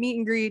 doing like a meet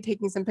and greet,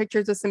 taking some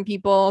pictures with some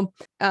people.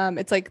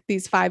 It's like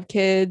these 5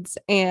 kids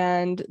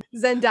and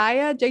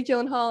Zendaya, Jake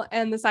Gyllenhaal,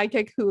 and the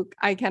sidekick who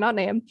I cannot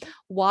name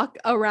walk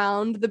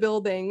around the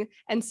building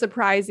and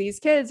surprise these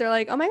kids. They're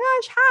like, oh my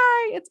gosh,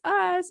 hi, it's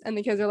us. And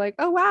the kids are like,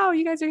 oh wow,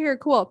 you guys are here,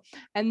 cool.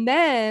 And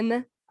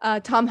then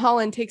Tom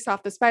Holland takes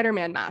off the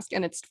Spider-Man mask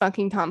and it's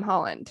fucking Tom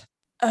Holland.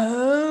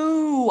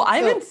 Oh, I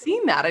haven't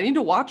seen that. I need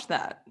to watch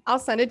that. I'll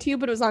send it to you,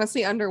 but it was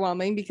honestly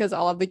underwhelming because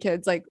all of the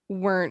kids like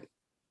weren't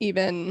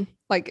even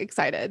like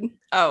excited.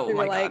 Oh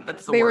my God,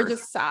 that's the worst. They were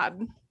just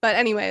sad. But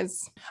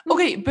anyways.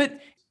 Okay, but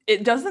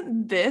it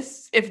doesn't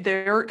this, if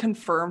they're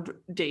confirmed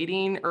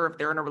dating or if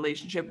they're in a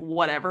relationship,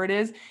 whatever it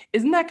is,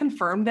 isn't that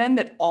confirmed then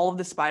that all of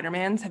the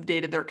Spider-Mans have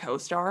dated their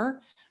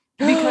co-star?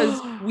 Because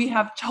we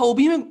have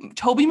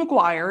Tobey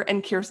Maguire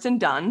and Kirsten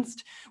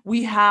Dunst.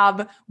 We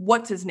have,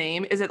 what's his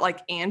name? Is it like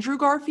Andrew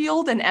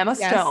Garfield and Emma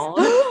Stone?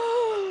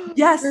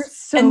 Yes.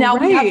 So and now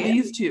we have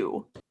these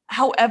two.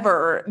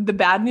 However, the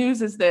bad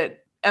news is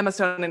that Emma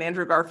Stone and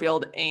Andrew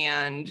Garfield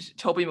and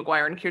Tobey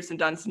Maguire and Kirsten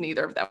Dunst,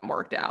 neither of them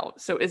worked out.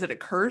 So is it a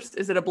curse?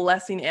 Is it a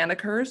blessing and a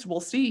curse?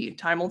 We'll see.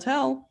 Time will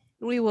tell.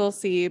 We will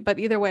see. But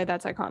either way,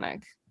 that's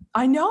iconic.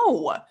 I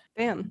know.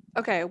 Damn.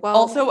 Okay. Well,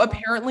 also,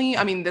 apparently,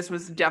 I mean, this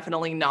was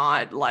definitely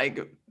not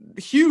like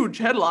huge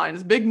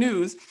headlines, big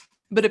news,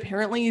 but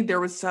apparently there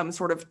was some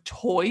sort of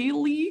toy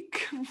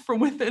leak from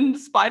within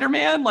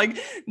Spider-Man,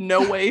 like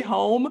No Way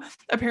Home.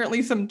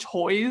 Apparently some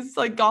toys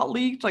like got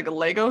leaked, like a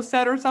Lego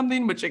set or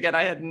something, which again,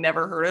 I had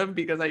never heard of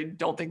because I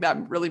don't think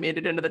that really made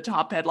it into the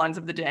top headlines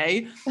of the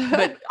day.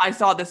 But I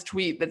saw this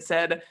tweet that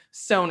said,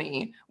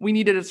 Sony, we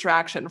need a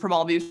distraction from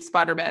all these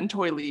Spider-Man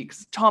toy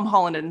leaks. Tom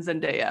Holland and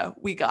Zendaya,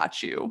 we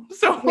got you.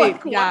 So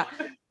like, yeah.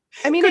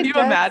 I mean, could you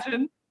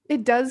imagine?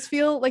 It does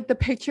feel like the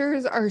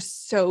pictures are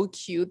so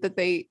cute that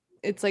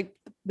it's like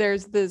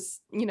there's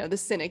this, you know, the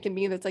cynic in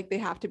me that's like they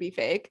have to be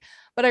fake,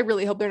 but I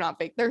really hope they're not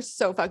fake. They're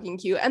so fucking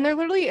cute and they're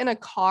literally in a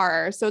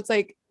car, so it's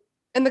like,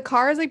 and the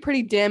car is like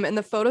pretty dim and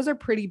the photos are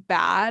pretty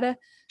bad.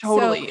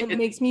 Totally, so it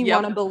makes me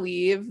want to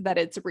believe that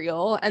it's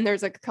real. And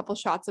there's like a couple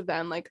shots of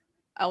them like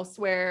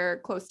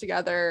elsewhere close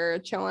together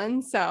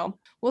chilling, so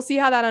we'll see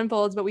how that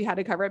unfolds, but we had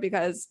to cover it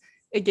because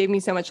it gave me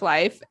so much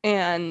life.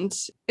 And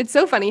it's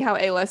so funny how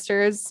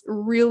A-listers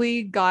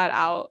really got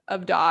out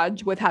of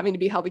Dodge with having to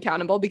be held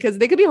accountable because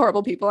they could be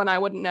horrible people and I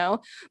wouldn't know,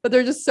 but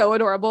they're just so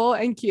adorable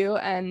and cute.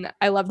 And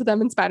I loved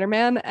them in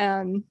Spider-Man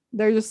and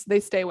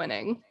they stay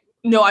winning.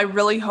 No, I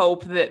really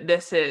hope that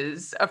this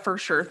is a for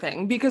sure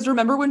thing because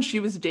remember when she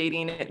was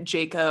dating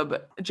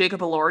Jacob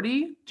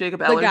Elordi?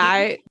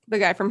 The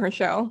guy from her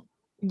show.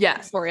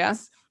 Yes. Victoria.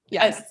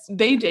 Yes.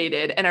 They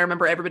dated, and I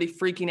remember everybody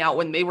freaking out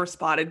when they were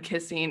spotted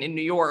kissing in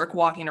New York,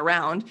 walking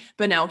around.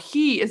 But now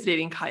he is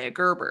dating Kaya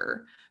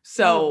Gerber,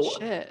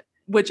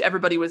 which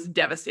everybody was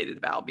devastated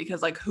about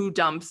because, like, who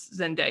dumps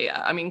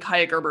Zendaya? I mean,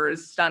 Kaya Gerber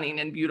is stunning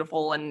and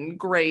beautiful and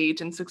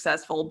great and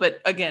successful,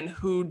 but again,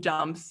 who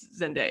dumps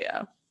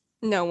Zendaya?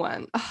 No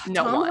one.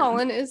 Tom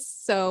Holland is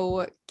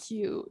so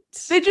cute.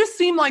 They just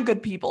seem like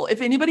good people. If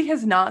anybody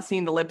has not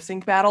seen the lip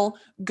sync battle,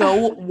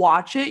 go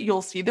watch it.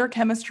 You'll see their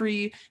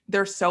chemistry.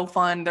 They're so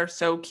fun. They're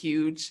so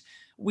cute.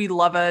 We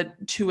love a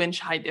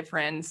 2-inch height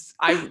difference.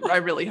 I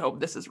really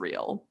hope this is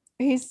real.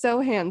 He's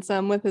so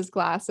handsome with his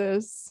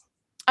glasses.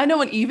 I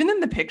know, and even in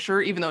the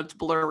picture, even though it's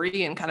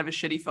blurry and kind of a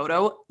shitty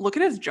photo, look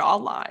at his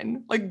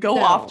jawline. Like, go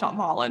off, Tom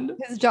Holland.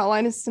 His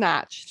jawline is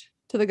snatched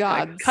to the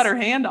gods. Like, cut her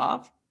hand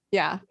off.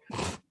 Yeah.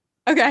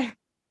 Okay.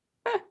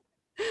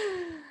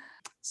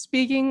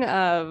 Speaking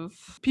of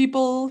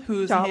people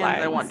whose hands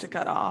I want to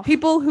cut off.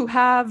 People who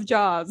have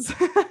jaws.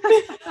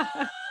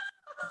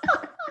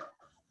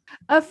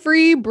 A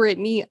free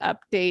Britney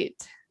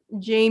update.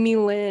 Jamie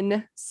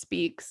Lynn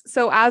speaks.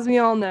 So as we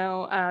all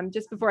know,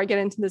 just before I get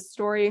into this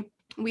story,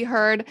 we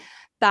heard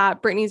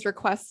that Britney's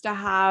request to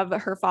have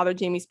her father,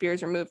 Jamie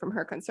Spears, removed from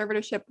her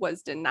conservatorship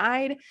was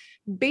denied.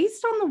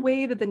 Based on the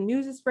way that the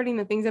news is spreading,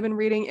 the things I've been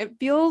reading, it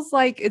feels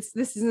like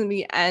this isn't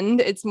the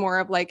end. It's more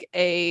of like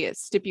a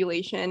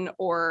stipulation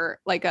or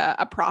like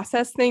a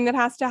process thing that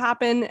has to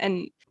happen.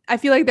 And I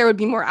feel like there would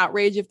be more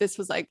outrage if this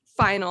was like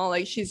final,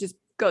 like she's just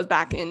goes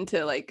back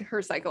into like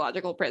her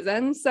psychological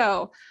prison.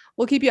 So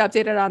we'll keep you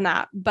updated on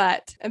that.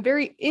 But a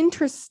very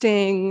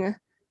interesting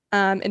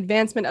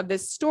advancement of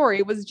this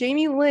story was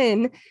Jamie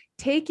Lynn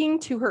taking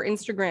to her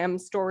Instagram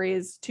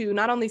stories to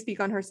not only speak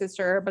on her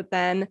sister, but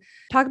then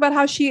talk about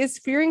how she is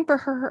fearing for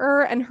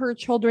her and her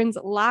children's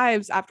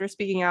lives after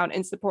speaking out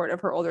in support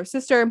of her older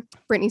sister,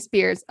 Britney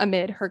Spears,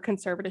 amid her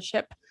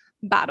conservatorship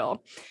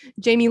battle.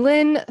 Jamie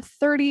Lynn,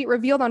 30,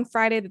 revealed on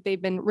Friday that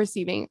they've been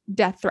receiving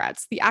death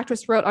threats. The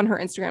actress wrote on her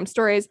Instagram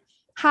stories,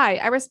 "Hi,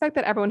 I respect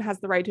that everyone has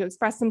the right to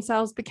express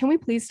themselves, but can we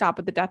please stop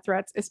with the death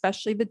threats,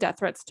 especially the death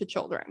threats to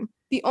children?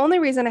 The only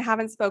reason I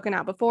haven't spoken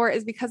out before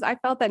is because I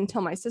felt that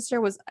until my sister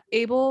was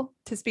able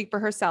to speak for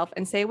herself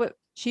and say what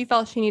she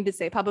felt she needed to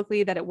say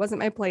publicly, that it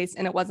wasn't my place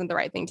and it wasn't the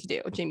right thing to do,"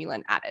 Jamie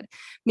Lynn added.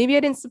 "Maybe I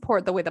didn't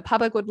support the way the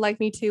public would like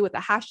me to with a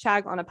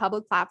hashtag on a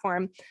public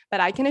platform, but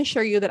I can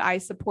assure you that I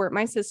support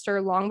my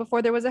sister long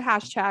before there was a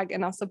hashtag,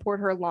 and I'll support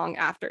her long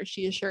after,"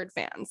 she assured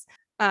fans.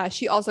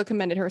 She also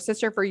commended her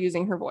sister for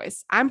using her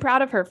voice. "I'm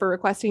proud of her for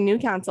requesting new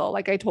counsel,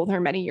 like I told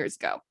her many years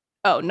ago.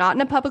 Oh, not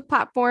in a public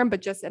platform,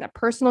 but just in a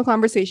personal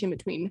conversation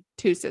between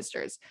two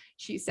sisters,"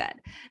 she said.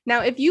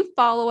 Now, if you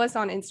follow us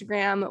on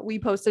Instagram, we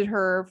posted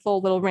her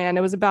full little rant.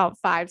 It was about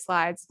 5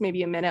 slides,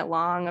 maybe a minute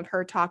long, of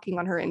her talking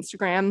on her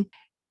Instagram.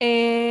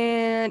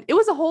 And it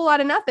was a whole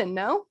lot of nothing,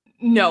 no?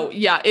 No,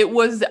 yeah, it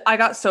was. I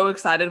got so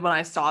excited when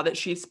I saw that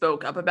she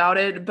spoke up about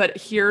it, but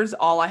here's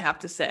all I have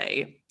to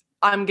say.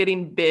 I'm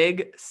getting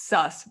big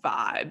sus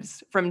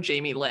vibes from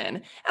Jamie Lynn.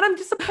 And I'm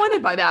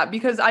disappointed by that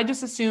because I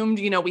just assumed,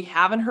 we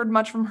haven't heard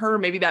much from her.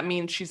 Maybe that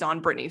means she's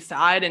on Britney's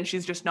side and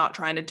she's just not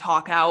trying to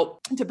talk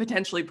out to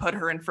potentially put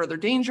her in further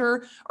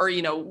danger or,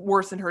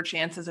 worsen her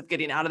chances of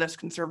getting out of this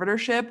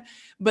conservatorship.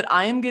 But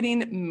I am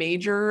getting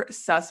major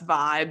sus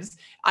vibes.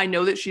 I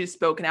know that she has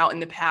spoken out in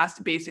the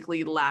past,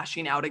 basically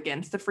lashing out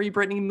against the Free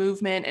Britney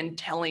movement and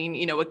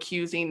telling,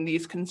 accusing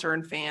these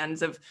concerned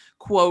fans of,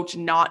 quote,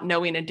 not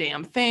knowing a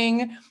damn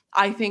thing.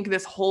 I think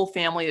this whole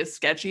family is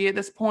sketchy at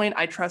this point.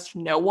 I trust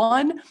no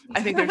one.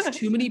 I think there's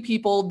too many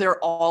people.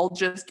 They're all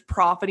just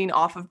profiting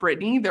off of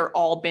Britney. They're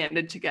all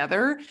banded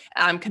together.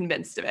 And I'm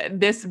convinced of it.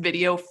 This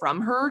video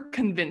from her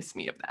convinced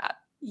me of that.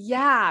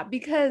 Yeah,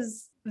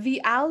 because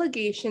the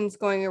allegations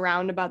going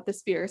around about the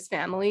Spears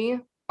family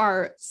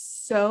are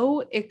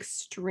so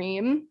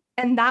extreme.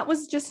 And that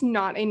was just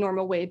not a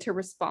normal way to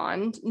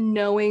respond,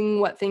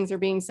 knowing what things are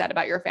being said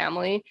about your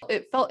family.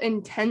 It felt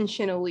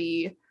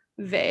intentionally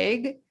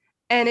vague.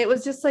 And it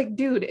was just like,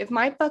 dude, if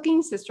my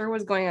fucking sister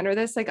was going under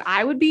this, like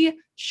I would be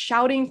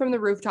shouting from the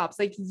rooftops,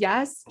 like,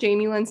 yes,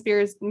 Jamie Lynn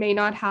Spears may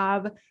not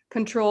have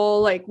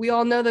control. Like we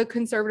all know the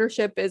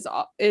conservatorship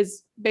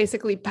is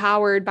basically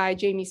powered by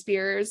Jamie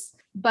Spears.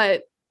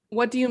 But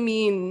what do you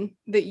mean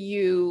that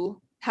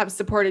you have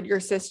supported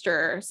your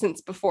sister since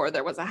before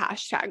there was a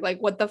hashtag? Like,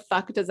 what the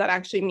fuck does that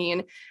actually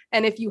mean?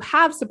 And if you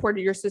have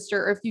supported your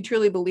sister, or if you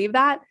truly believe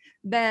that,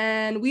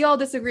 then we all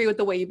disagree with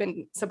the way you've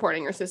been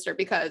supporting your sister,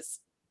 because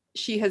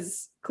she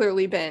has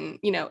clearly been,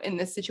 in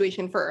this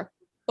situation for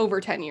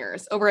over 10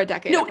 years, over a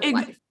decade. No,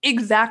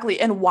 exactly.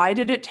 And why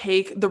did it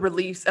take the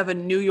release of a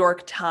New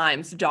York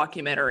Times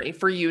documentary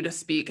for you to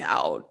speak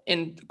out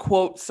in,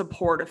 quote,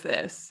 support of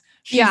this?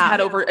 She's had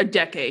over a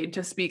decade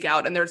to speak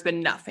out and there's been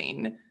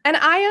nothing. And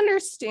I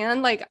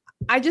understand, like,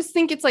 I just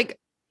think it's like,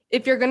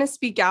 if you're going to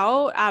speak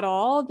out at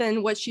all,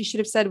 then what she should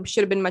have said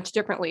should have been much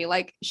differently.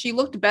 Like she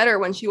looked better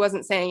when she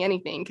wasn't saying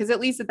anything. Cause at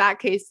least in that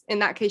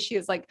case, she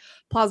has like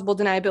plausible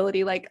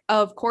deniability. Like,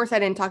 of course I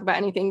didn't talk about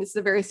anything. This is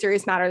a very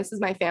serious matter. This is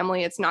my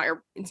family. It's not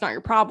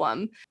your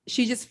problem.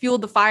 She just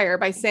fueled the fire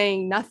by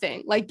saying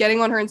nothing, like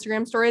getting on her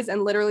Instagram stories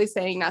and literally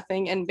saying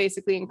nothing and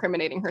basically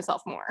incriminating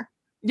herself more.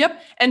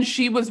 Yep. And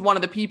she was one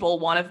of the people,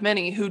 one of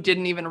many, who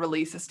didn't even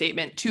release a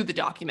statement to the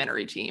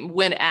documentary team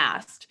when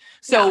asked.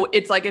 So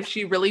It's like, if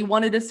she really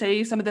wanted to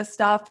say some of this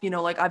stuff,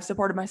 like I've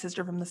supported my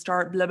sister from the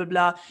start, blah, blah,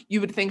 blah,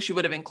 you would think she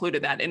would have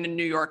included that in a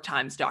New York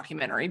Times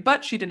documentary,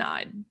 but she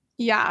denied.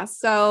 Yeah.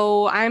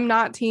 So I'm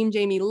not team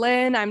Jamie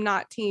Lynn. I'm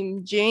not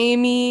team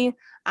Jamie.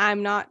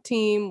 I'm not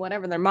team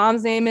whatever their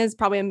mom's name is,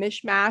 probably a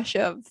mishmash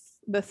of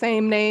the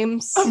same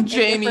names.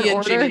 Jamie and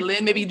order. Jamie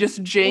Lynn, maybe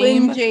just James.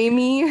 Lynn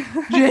Jamie.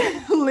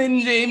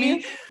 Lynn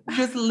Jamie.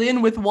 Just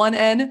Lynn with one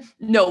N.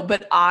 No,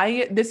 but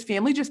this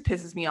family just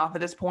pisses me off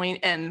at this point.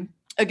 And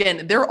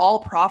again, they're all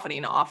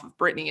profiting off of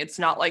Brittany. It's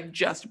not like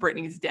just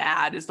Brittany's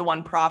dad is the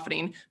one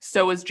profiting.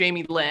 So is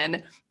Jamie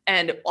Lynn.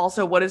 And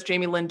also, what is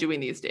Jamie Lynn doing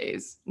these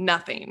days?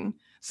 Nothing.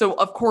 So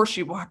of course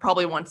she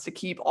probably wants to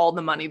keep all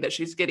the money that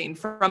she's getting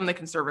from the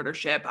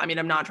conservatorship. I mean,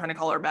 I'm not trying to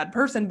call her a bad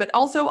person, but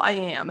also I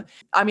am.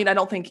 I mean, I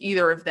don't think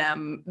either of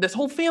them, this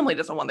whole family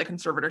doesn't want the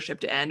conservatorship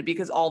to end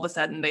because all of a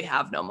sudden they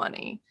have no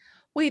money.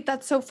 Wait,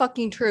 that's so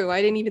fucking true.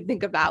 I didn't even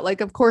think of that.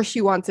 Like, of course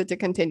she wants it to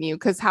continue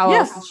because how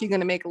else is she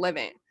going to make a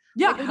living?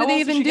 Yeah, like, how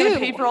else is she going to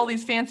pay for all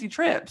these fancy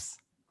trips?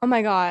 Oh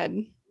my God.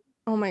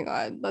 Oh my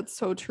God. That's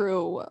so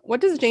true. What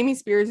does Jamie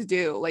Spears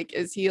do? Like,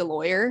 is he a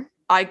lawyer?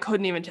 I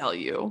couldn't even tell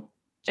you.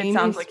 It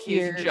sounds like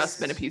he's just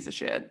been a piece of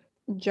shit.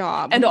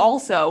 Job. And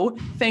also,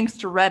 thanks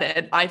to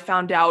Reddit, I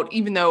found out,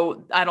 even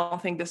though I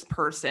don't think this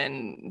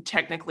person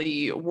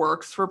technically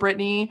works for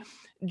Brittany,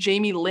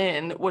 Jamie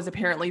Lynn was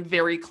apparently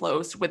very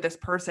close with this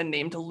person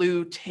named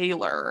Lou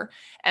Taylor.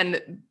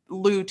 And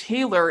Lou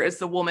Taylor is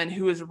the woman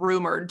who is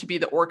rumored to be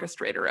the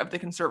orchestrator of the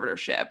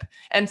conservatorship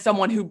and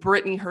someone who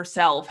Brittany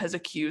herself has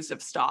accused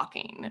of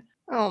stalking.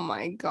 Oh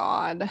my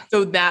God.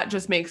 So that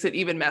just makes it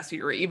even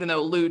messier. Even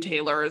though Lou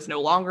Taylor is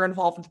no longer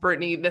involved with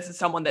Brittany, this is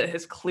someone that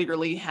has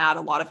clearly had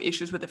a lot of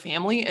issues with the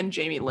family, and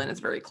Jamie Lynn is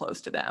very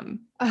close to them.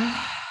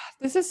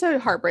 This is so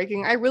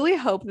heartbreaking. I really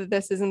hope that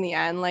this isn't the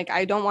end. Like,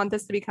 I don't want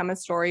this to become a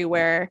story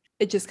where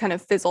it just kind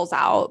of fizzles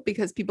out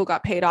because people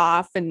got paid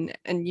off and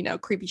you know,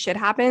 creepy shit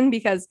happened,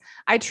 because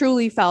I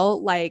truly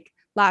felt like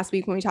last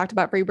week when we talked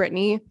about Free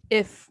Britney,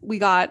 if we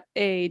got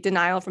a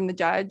denial from the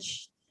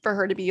judge for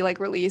her to be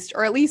like released,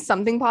 or at least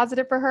something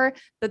positive for her,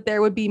 that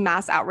there would be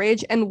mass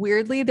outrage. And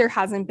weirdly, there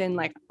hasn't been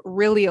like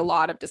really a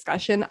lot of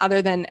discussion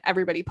other than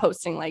everybody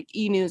posting, like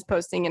E-News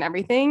posting and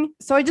everything.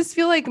 So I just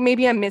feel like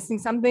maybe I'm missing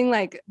something.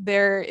 Like,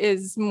 there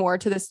is more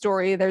to the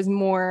story. There's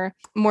more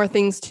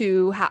things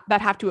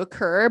that have to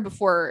occur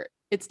before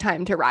it's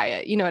time to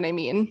riot. You know what I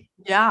mean?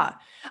 Yeah.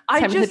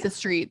 To hit the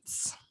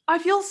streets. I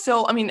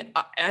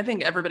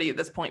think everybody at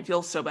this point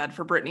feels so bad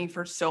for Brittany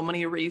for so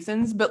many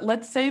reasons, but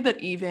let's say that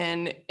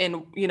even in,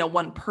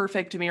 one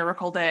perfect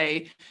miracle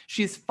day,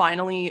 she's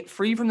finally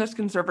free from this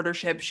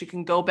conservatorship. She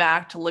can go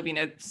back to living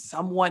a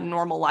somewhat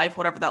normal life,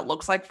 whatever that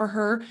looks like for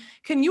her.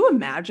 Can you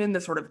imagine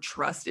the sort of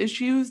trust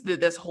issues that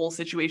this whole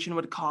situation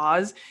would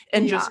cause,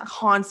 and just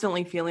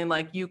constantly feeling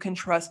like you can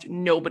trust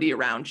nobody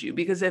around you?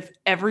 Because if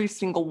every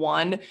single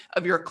one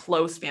of your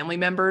close family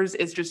members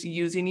is just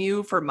using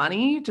you for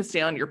money to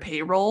stay on your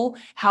payroll,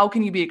 how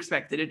can you be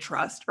expected to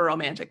trust a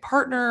romantic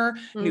partner,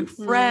 new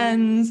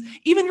friends,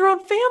 even your own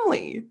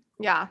family?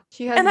 Yeah,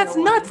 and that's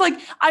nuts. Like,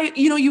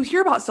 you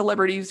hear about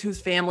celebrities whose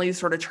families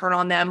sort of turn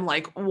on them.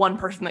 Like, one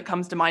person that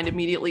comes to mind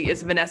immediately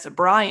is Vanessa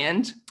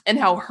Bryant, and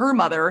how her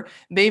mother,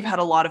 they've had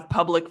a lot of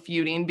public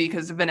feuding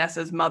because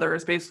Vanessa's mother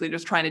is basically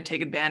just trying to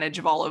take advantage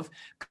of all of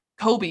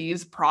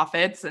Kobe's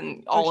profits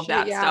and all of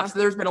that stuff. So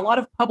there's been a lot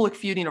of public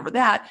feuding over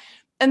that.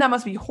 And that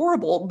must be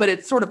horrible, but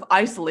it's sort of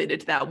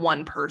isolated to that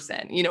one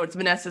person. It's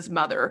Vanessa's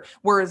mother.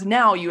 Whereas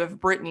now you have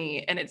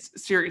Brittany, and it's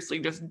seriously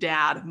just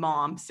dad,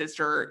 mom,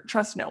 sister,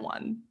 trust no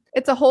one.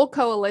 It's a whole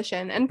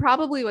coalition. And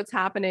probably what's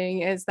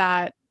happening is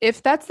that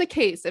if that's the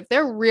case, if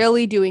they're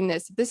really doing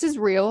this, if this is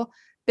real,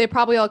 they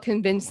probably all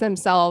convince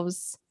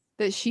themselves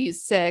that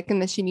she's sick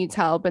and that she needs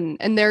help. And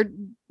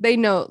they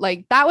know,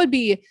 like, that would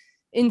be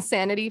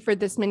insanity for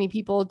this many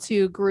people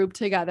to group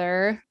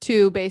together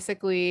to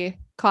basically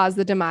cause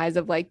the demise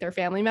of like their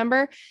family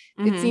member.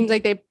 It seems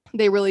like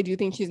they really do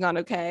think she's not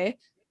okay,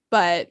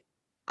 but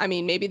I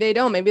mean, maybe they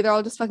don't. Maybe they're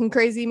all just fucking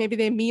crazy. Maybe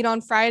they meet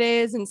on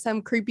Fridays in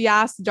some creepy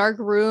ass dark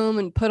room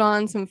and put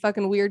on some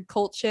fucking weird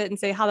cult shit and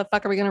say, how the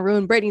fuck are we going to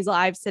ruin Britney's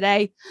lives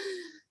today?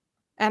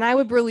 And I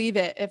would believe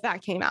it if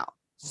that came out.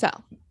 So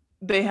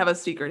they have a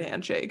secret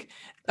handshake.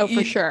 Oh,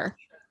 for sure.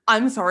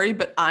 I'm sorry,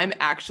 but I'm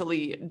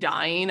actually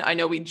dying. I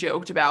know we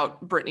joked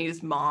about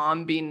Brittany's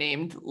mom being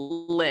named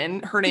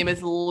Lynn. Her name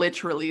is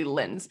literally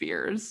Lynn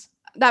Spears.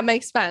 That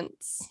makes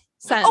sense.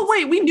 Oh,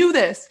 wait, we knew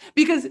this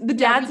because the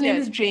dad's name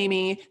is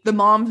Jamie. The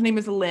mom's name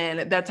is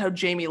Lynn. That's how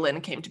Jamie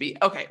Lynn came to be.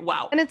 Okay,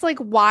 wow. And it's like,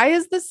 why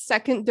is the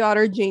second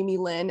daughter Jamie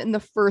Lynn and the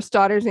first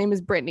daughter's name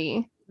is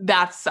Brittany?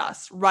 That's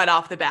sus right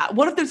off the bat.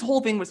 What if this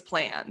whole thing was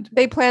planned?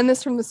 They planned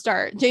this from the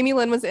start. Jamie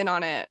Lynn was in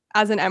on it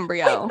as an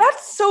embryo. Wait,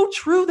 that's so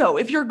true, though.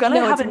 If you're going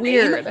to have a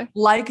name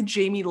like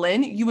Jamie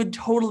Lynn, you would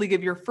totally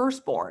give your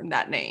firstborn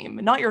that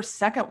name, not your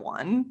second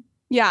one.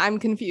 Yeah, I'm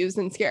confused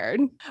and scared.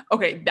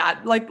 Okay,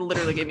 that like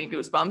literally gave me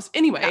goosebumps.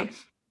 Anyway,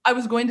 I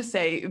was going to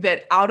say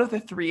that out of the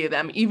three of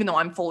them, even though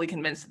I'm fully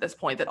convinced at this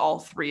point that all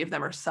three of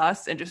them are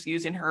sus and just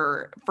using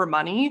her for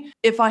money,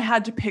 if I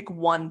had to pick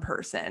one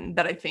person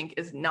that I think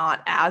is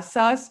not as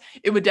sus,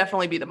 it would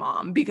definitely be the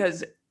mom,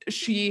 because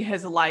she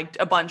has liked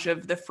a bunch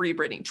of the Free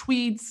Britney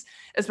tweets,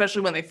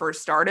 especially when they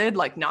first started,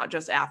 like not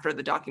just after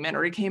the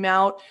documentary came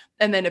out.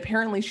 And then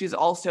apparently she's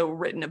also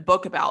written a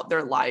book about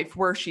their life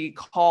where she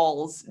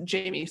calls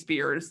Jamie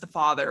Spears, the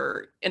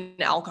father, an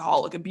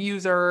alcoholic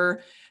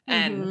abuser,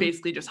 and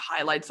basically just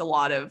highlights a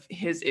lot of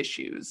his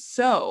issues.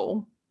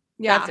 So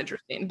Yeah. That's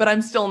interesting. But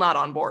I'm still not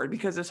on board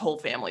because this whole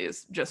family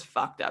is just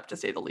fucked up, to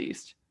say the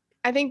least.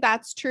 I think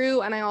that's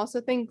true. And I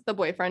also think the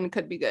boyfriend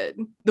could be good.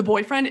 The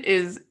boyfriend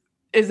is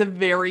a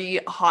very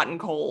hot and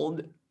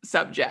cold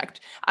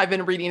subject. I've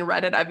been reading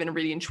Reddit. I've been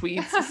reading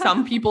tweets.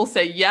 Some people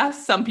say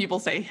yes. Some people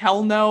say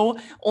hell no.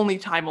 Only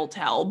time will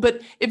tell.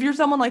 But if you're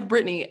someone like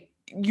Brittany,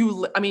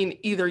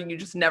 either you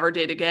just never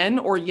date again,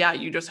 or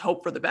you just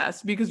hope for the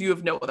best because you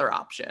have no other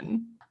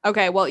option.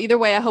 Okay, well, either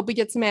way, I hope we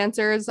get some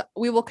answers.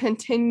 We will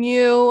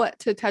continue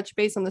to touch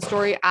base on the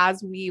story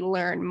as we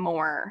learn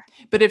more.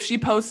 But if she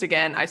posts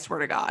again, I swear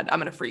to God, I'm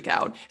going to freak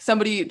out.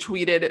 Somebody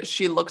tweeted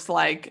she looks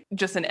like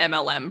just an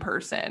MLM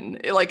person,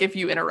 like if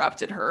you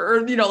interrupted her,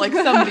 or, like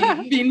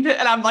somebody being,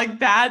 and I'm like,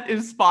 that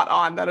is spot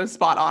on. That is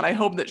spot on. I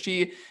hope that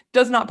she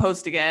does not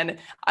post again.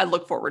 I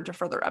look forward to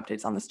further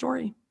updates on the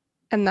story.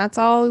 And that's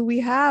all we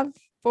have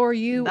for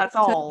you. That's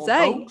all,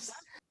 folks.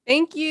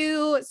 Thank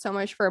you so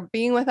much for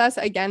being with us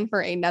again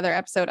for another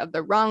episode of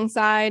The Wrong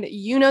Side.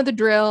 You know the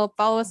drill.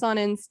 Follow us on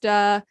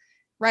Insta,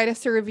 write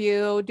us a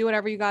review, do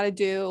whatever you got to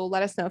do.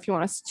 Let us know if you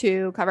want us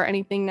to cover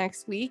anything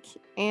next week,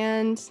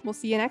 and we'll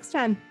see you next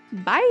time.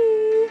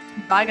 Bye.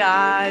 Bye,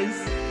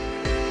 guys.